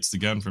gets the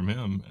gun from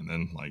him. And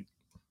then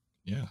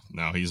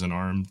now he's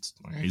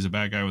he's a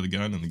bad guy with a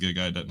gun and the good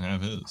guy doesn't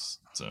have his.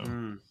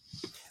 So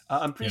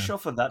I'm pretty sure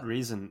for that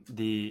reason,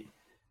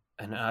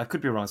 and I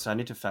could be wrong, so I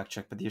need to fact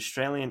check, but the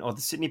Australian or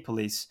the Sydney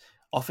police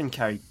often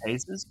carry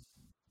tasers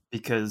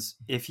because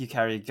if you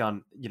carry a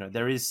gun,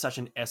 there is such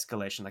an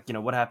escalation. Like,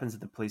 what happens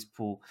if the police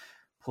pull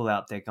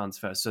out their guns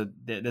first? So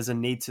there's a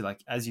need to, like,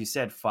 as you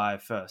said, fire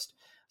first.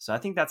 So I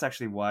think that's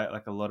actually why,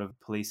 like, a lot of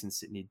police in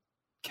Sydney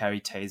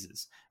carry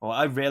tasers. Well,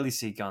 I rarely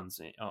see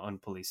guns on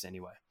police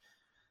anyway.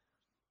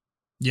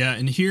 Yeah,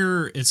 and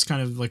here it's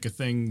kind of like a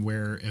thing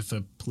where if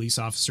a police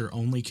officer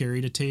only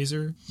carried a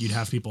taser, you'd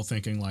have people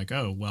thinking like,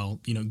 oh, well,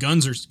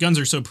 guns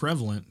are so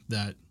prevalent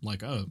that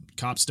like, oh,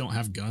 cops don't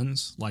have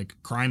guns, like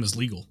crime is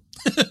legal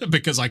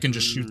because I can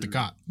just shoot the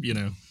cop,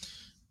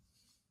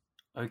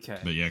 Okay.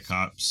 But yeah,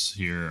 cops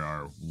here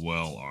are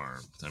well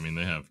armed. I mean,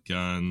 they have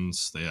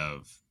guns, they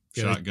have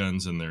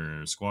shotguns in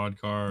their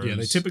squad cars. Yeah,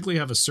 they typically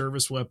have a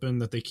service weapon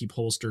that they keep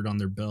holstered on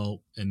their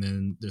belt, and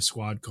then the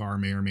squad car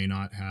may or may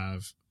not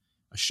have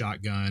a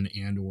shotgun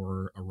and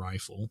or a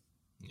rifle.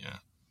 Yeah.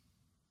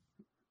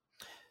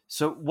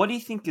 So what do you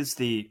think is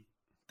the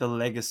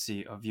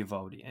legacy of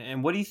Uvalde,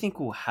 and what do you think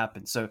will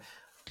happen? So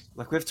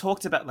like we've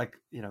talked about, like,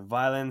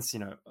 violence,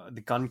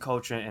 the gun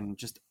culture, and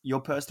just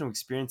your personal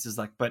experiences,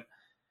 like, but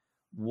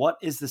what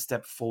is the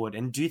step forward?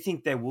 And do you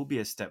think there will be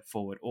a step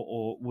forward,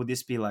 or will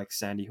this be like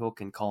Sandy Hook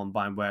and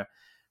Columbine, where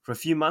for a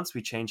few months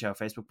we change our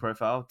Facebook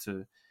profile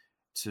to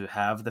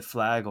have the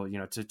flag, or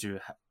to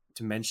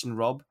mention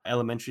Robb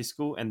Elementary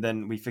School, and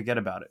then we forget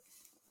about it?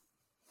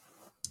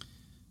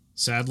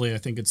 Sadly, I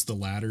think it's the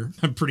latter.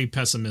 I'm pretty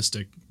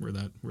pessimistic where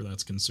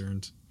that's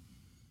concerned.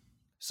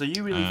 So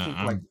you really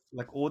think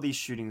like all these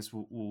shootings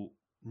will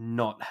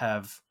not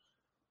have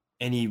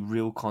any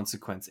real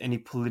consequence, any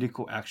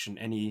political action,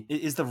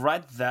 is the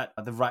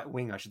right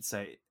wing, I should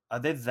say, are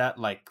they that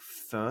like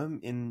firm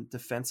in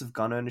defense of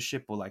gun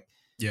ownership, or like?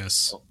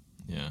 Yes.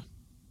 Yeah.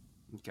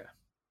 Okay.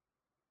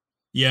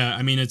 Yeah,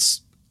 I mean,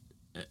 it's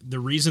the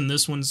reason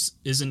this one's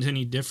isn't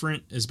any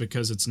different is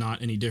because it's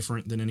not any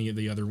different than any of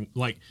the other,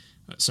 like,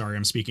 sorry,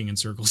 I'm speaking in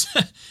circles.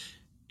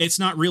 It's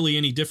not really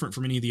any different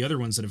from any of the other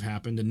ones that have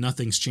happened, and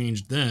nothing's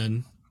changed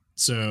then.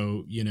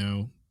 So,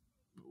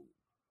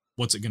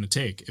 what's it going to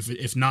take?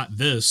 If not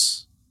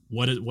this,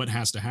 what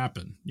has to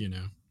happen,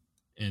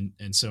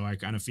 And so I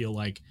kind of feel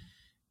like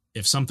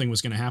if something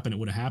was going to happen, it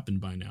would have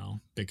happened by now,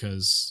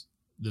 because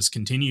we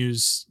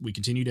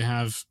continue to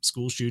have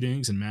school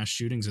shootings and mass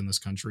shootings in this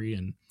country,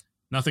 and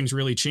nothing's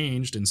really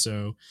changed. And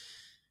so,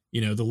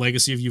 the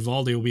legacy of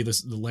Uvalde will be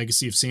the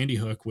legacy of Sandy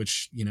Hook,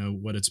 which,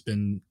 it's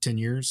been 10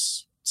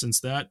 years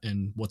since that,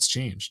 and what's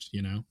changed,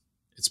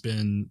 it's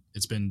been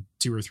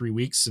 2 or 3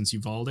 weeks since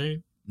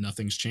Uvalde.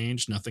 Nothing's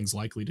changed. Nothing's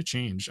likely to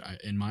change,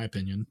 in my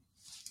opinion.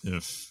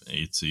 If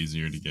it's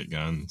easier to get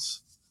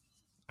guns,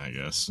 I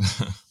guess.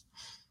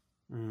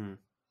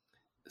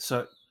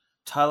 So,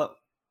 Tyler,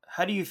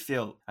 how do you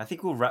feel? I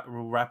think we'll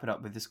wrap it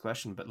up with this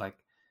question, but like,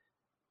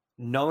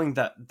 knowing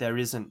that there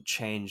isn't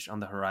change on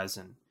the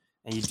horizon,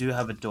 and you do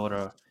have a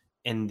daughter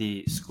in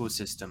the school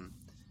system,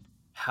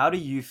 how do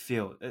you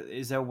feel?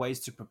 Is there ways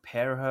to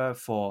prepare her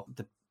for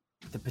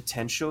the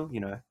potential,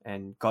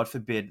 and God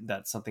forbid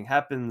that something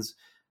happens?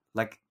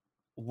 Like,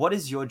 what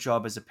is your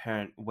job as a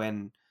parent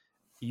when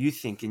you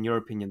think, in your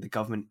opinion, the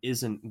government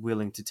isn't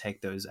willing to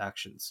take those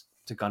actions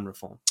to gun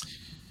reform?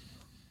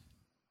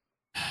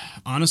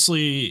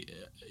 Honestly,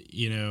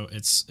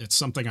 it's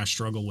something I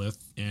struggle with.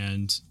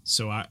 And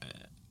so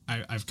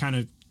I've kind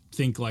of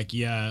think like,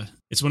 yeah,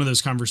 it's one of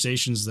those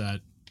conversations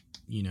that,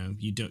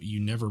 you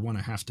never want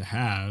to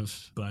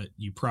have, but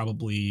you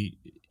probably,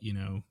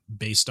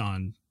 based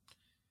on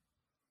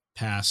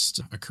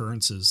past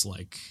occurrences,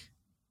 like,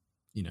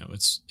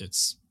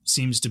 it's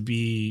seems to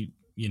be,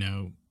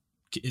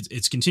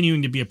 it's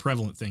continuing to be a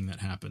prevalent thing that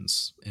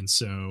happens. And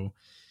so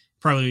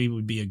probably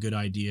would be a good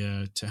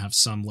idea to have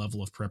some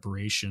level of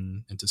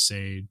preparation, and to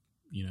say,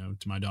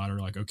 to my daughter,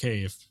 like,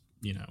 okay, if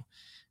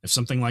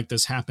something like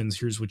this happens,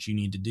 here's what you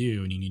need to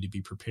do, and you need to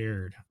be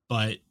prepared.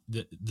 But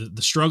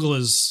the struggle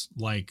is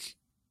like,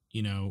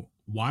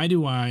 why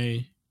do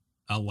I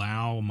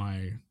allow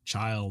my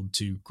child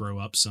to grow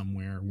up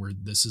somewhere where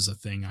this is a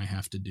thing I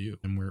have to do,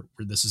 and where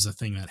this is a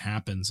thing that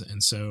happens?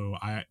 And so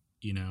I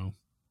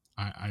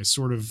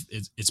sort of,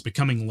 it's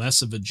becoming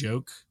less of a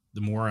joke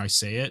the more I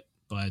say it.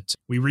 But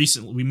we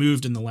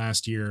moved in the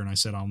last year, and I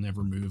said I'll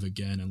never move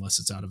again unless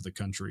it's out of the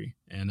country.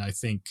 And I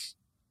think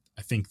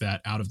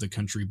that out of the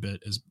country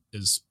bit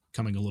is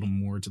coming a little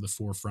more to the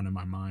forefront of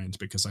my mind,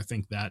 because I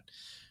think that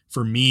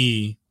for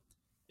me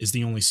is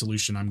the only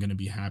solution I'm going to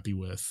be happy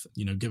with,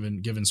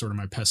 given sort of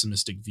my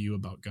pessimistic view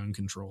about gun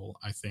control.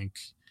 I think,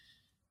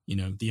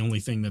 the only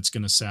thing that's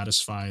going to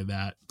satisfy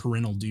that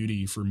parental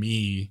duty for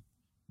me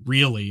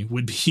really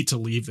would be to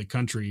leave the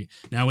country.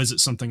 Now, is it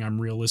something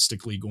I'm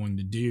realistically going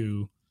to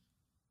do?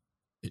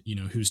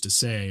 Who's to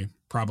say?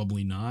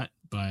 Probably not,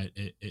 but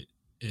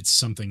it's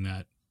something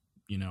that,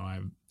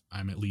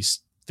 I'm at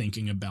least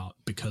thinking about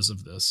because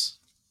of this.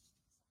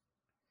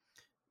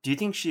 Do you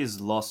think she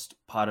has lost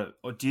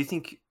or do you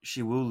think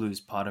she will lose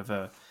part of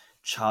her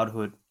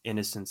childhood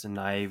innocence and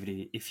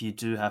naivety if you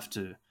do have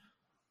to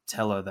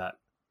tell her that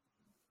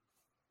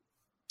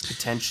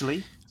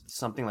potentially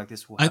something like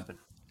this will happen?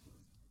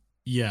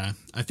 Yeah,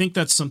 I think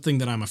that's something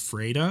that I'm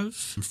afraid of,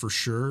 for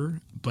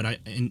sure, but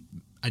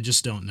I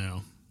just don't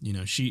know.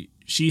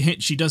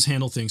 She does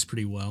handle things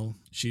pretty well.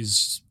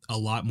 She's a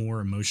lot more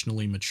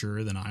emotionally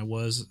mature than I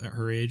was at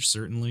her age,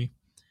 certainly.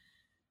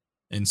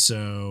 And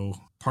so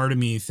part of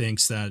me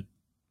thinks that,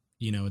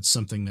 it's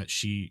something that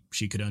she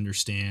could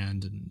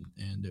understand,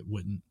 and it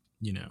wouldn't,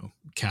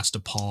 cast a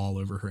pall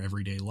over her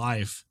everyday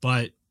life.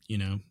 But,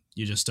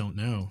 you just don't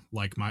know.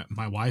 Like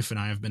my wife and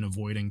I have been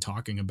avoiding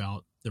talking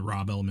about the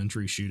Robb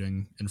Elementary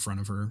shooting in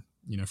front of her,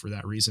 for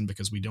that reason,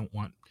 because we don't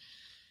want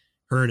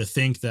her to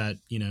think that,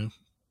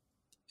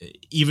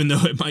 even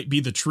though it might be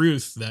the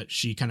truth, that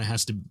she kind of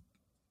has to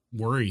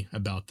worry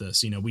about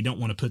this. We don't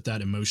want to put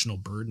that emotional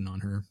burden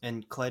on her.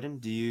 And Clayton,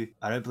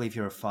 I don't believe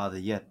you're a father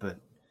yet, but,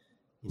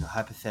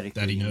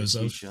 hypothetically, that he knows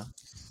in the future,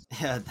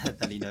 yeah,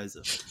 that he knows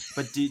of.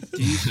 But do you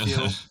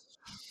feel,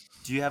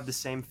 do you have the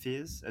same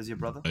fears as your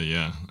brother?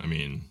 Yeah. I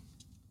mean,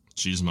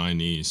 she's my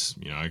niece,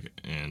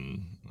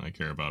 and I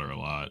care about her a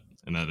lot.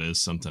 And that is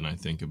something I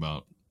think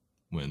about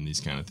when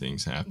these kind of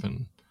things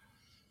happen.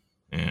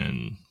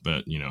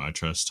 But you know, I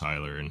trust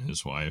Tyler and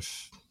his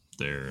wife.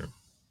 They're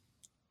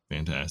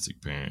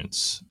fantastic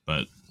parents.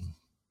 But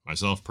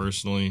myself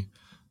personally,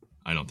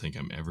 I don't think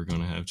I'm ever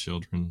going to have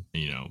children,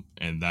 you know,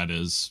 and that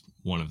is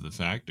one of the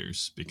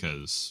factors,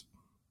 because,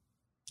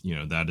 you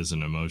know, that is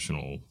an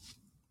emotional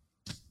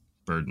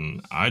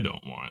burden I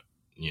don't want,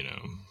 you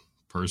know,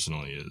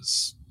 personally.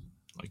 Is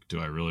like, do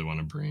I really want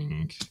to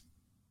bring,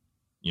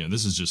 you know,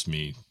 this is just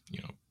me,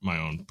 you know, my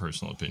own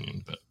personal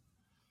opinion, but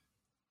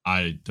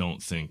I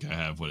don't think I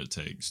have what it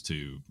takes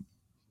to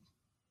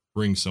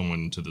bring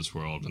someone to this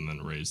world and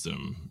then raise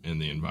them in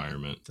the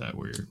environment that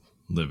we're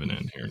living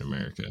in here in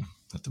America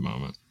at the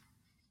moment.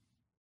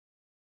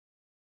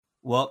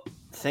 Well,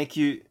 thank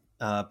you,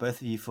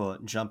 both of you, for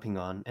jumping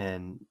on,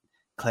 and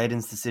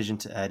Clayton's decision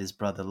to add his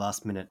brother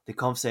last minute. The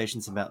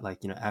conversations about,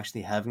 like, you know,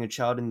 actually having a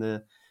child in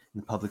the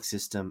public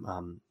system,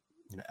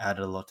 you know,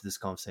 added a lot to this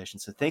conversation.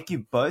 So thank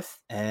you both,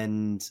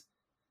 and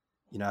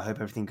you know, I hope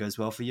everything goes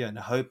well for you, and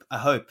I hope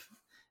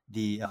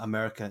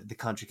the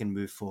country can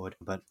move forward.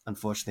 But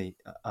unfortunately,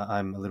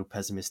 I'm a little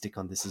pessimistic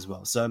on this as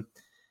well. So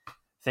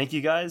thank you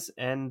guys,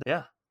 and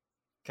yeah,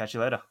 catch you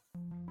later.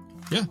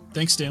 Yeah,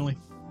 thanks, Stanley.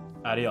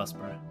 Adios,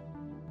 bro.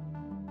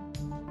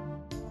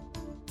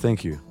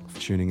 Thank you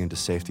for tuning into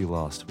Safety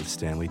Last with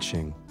Stanley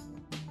Ching.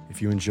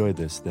 If you enjoyed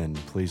this, then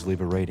please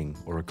leave a rating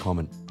or a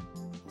comment.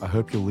 I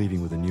hope you're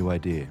leaving with a new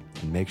idea,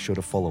 and make sure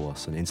to follow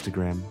us on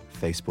Instagram,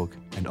 Facebook,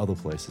 and other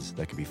places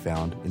that can be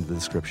found in the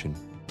description.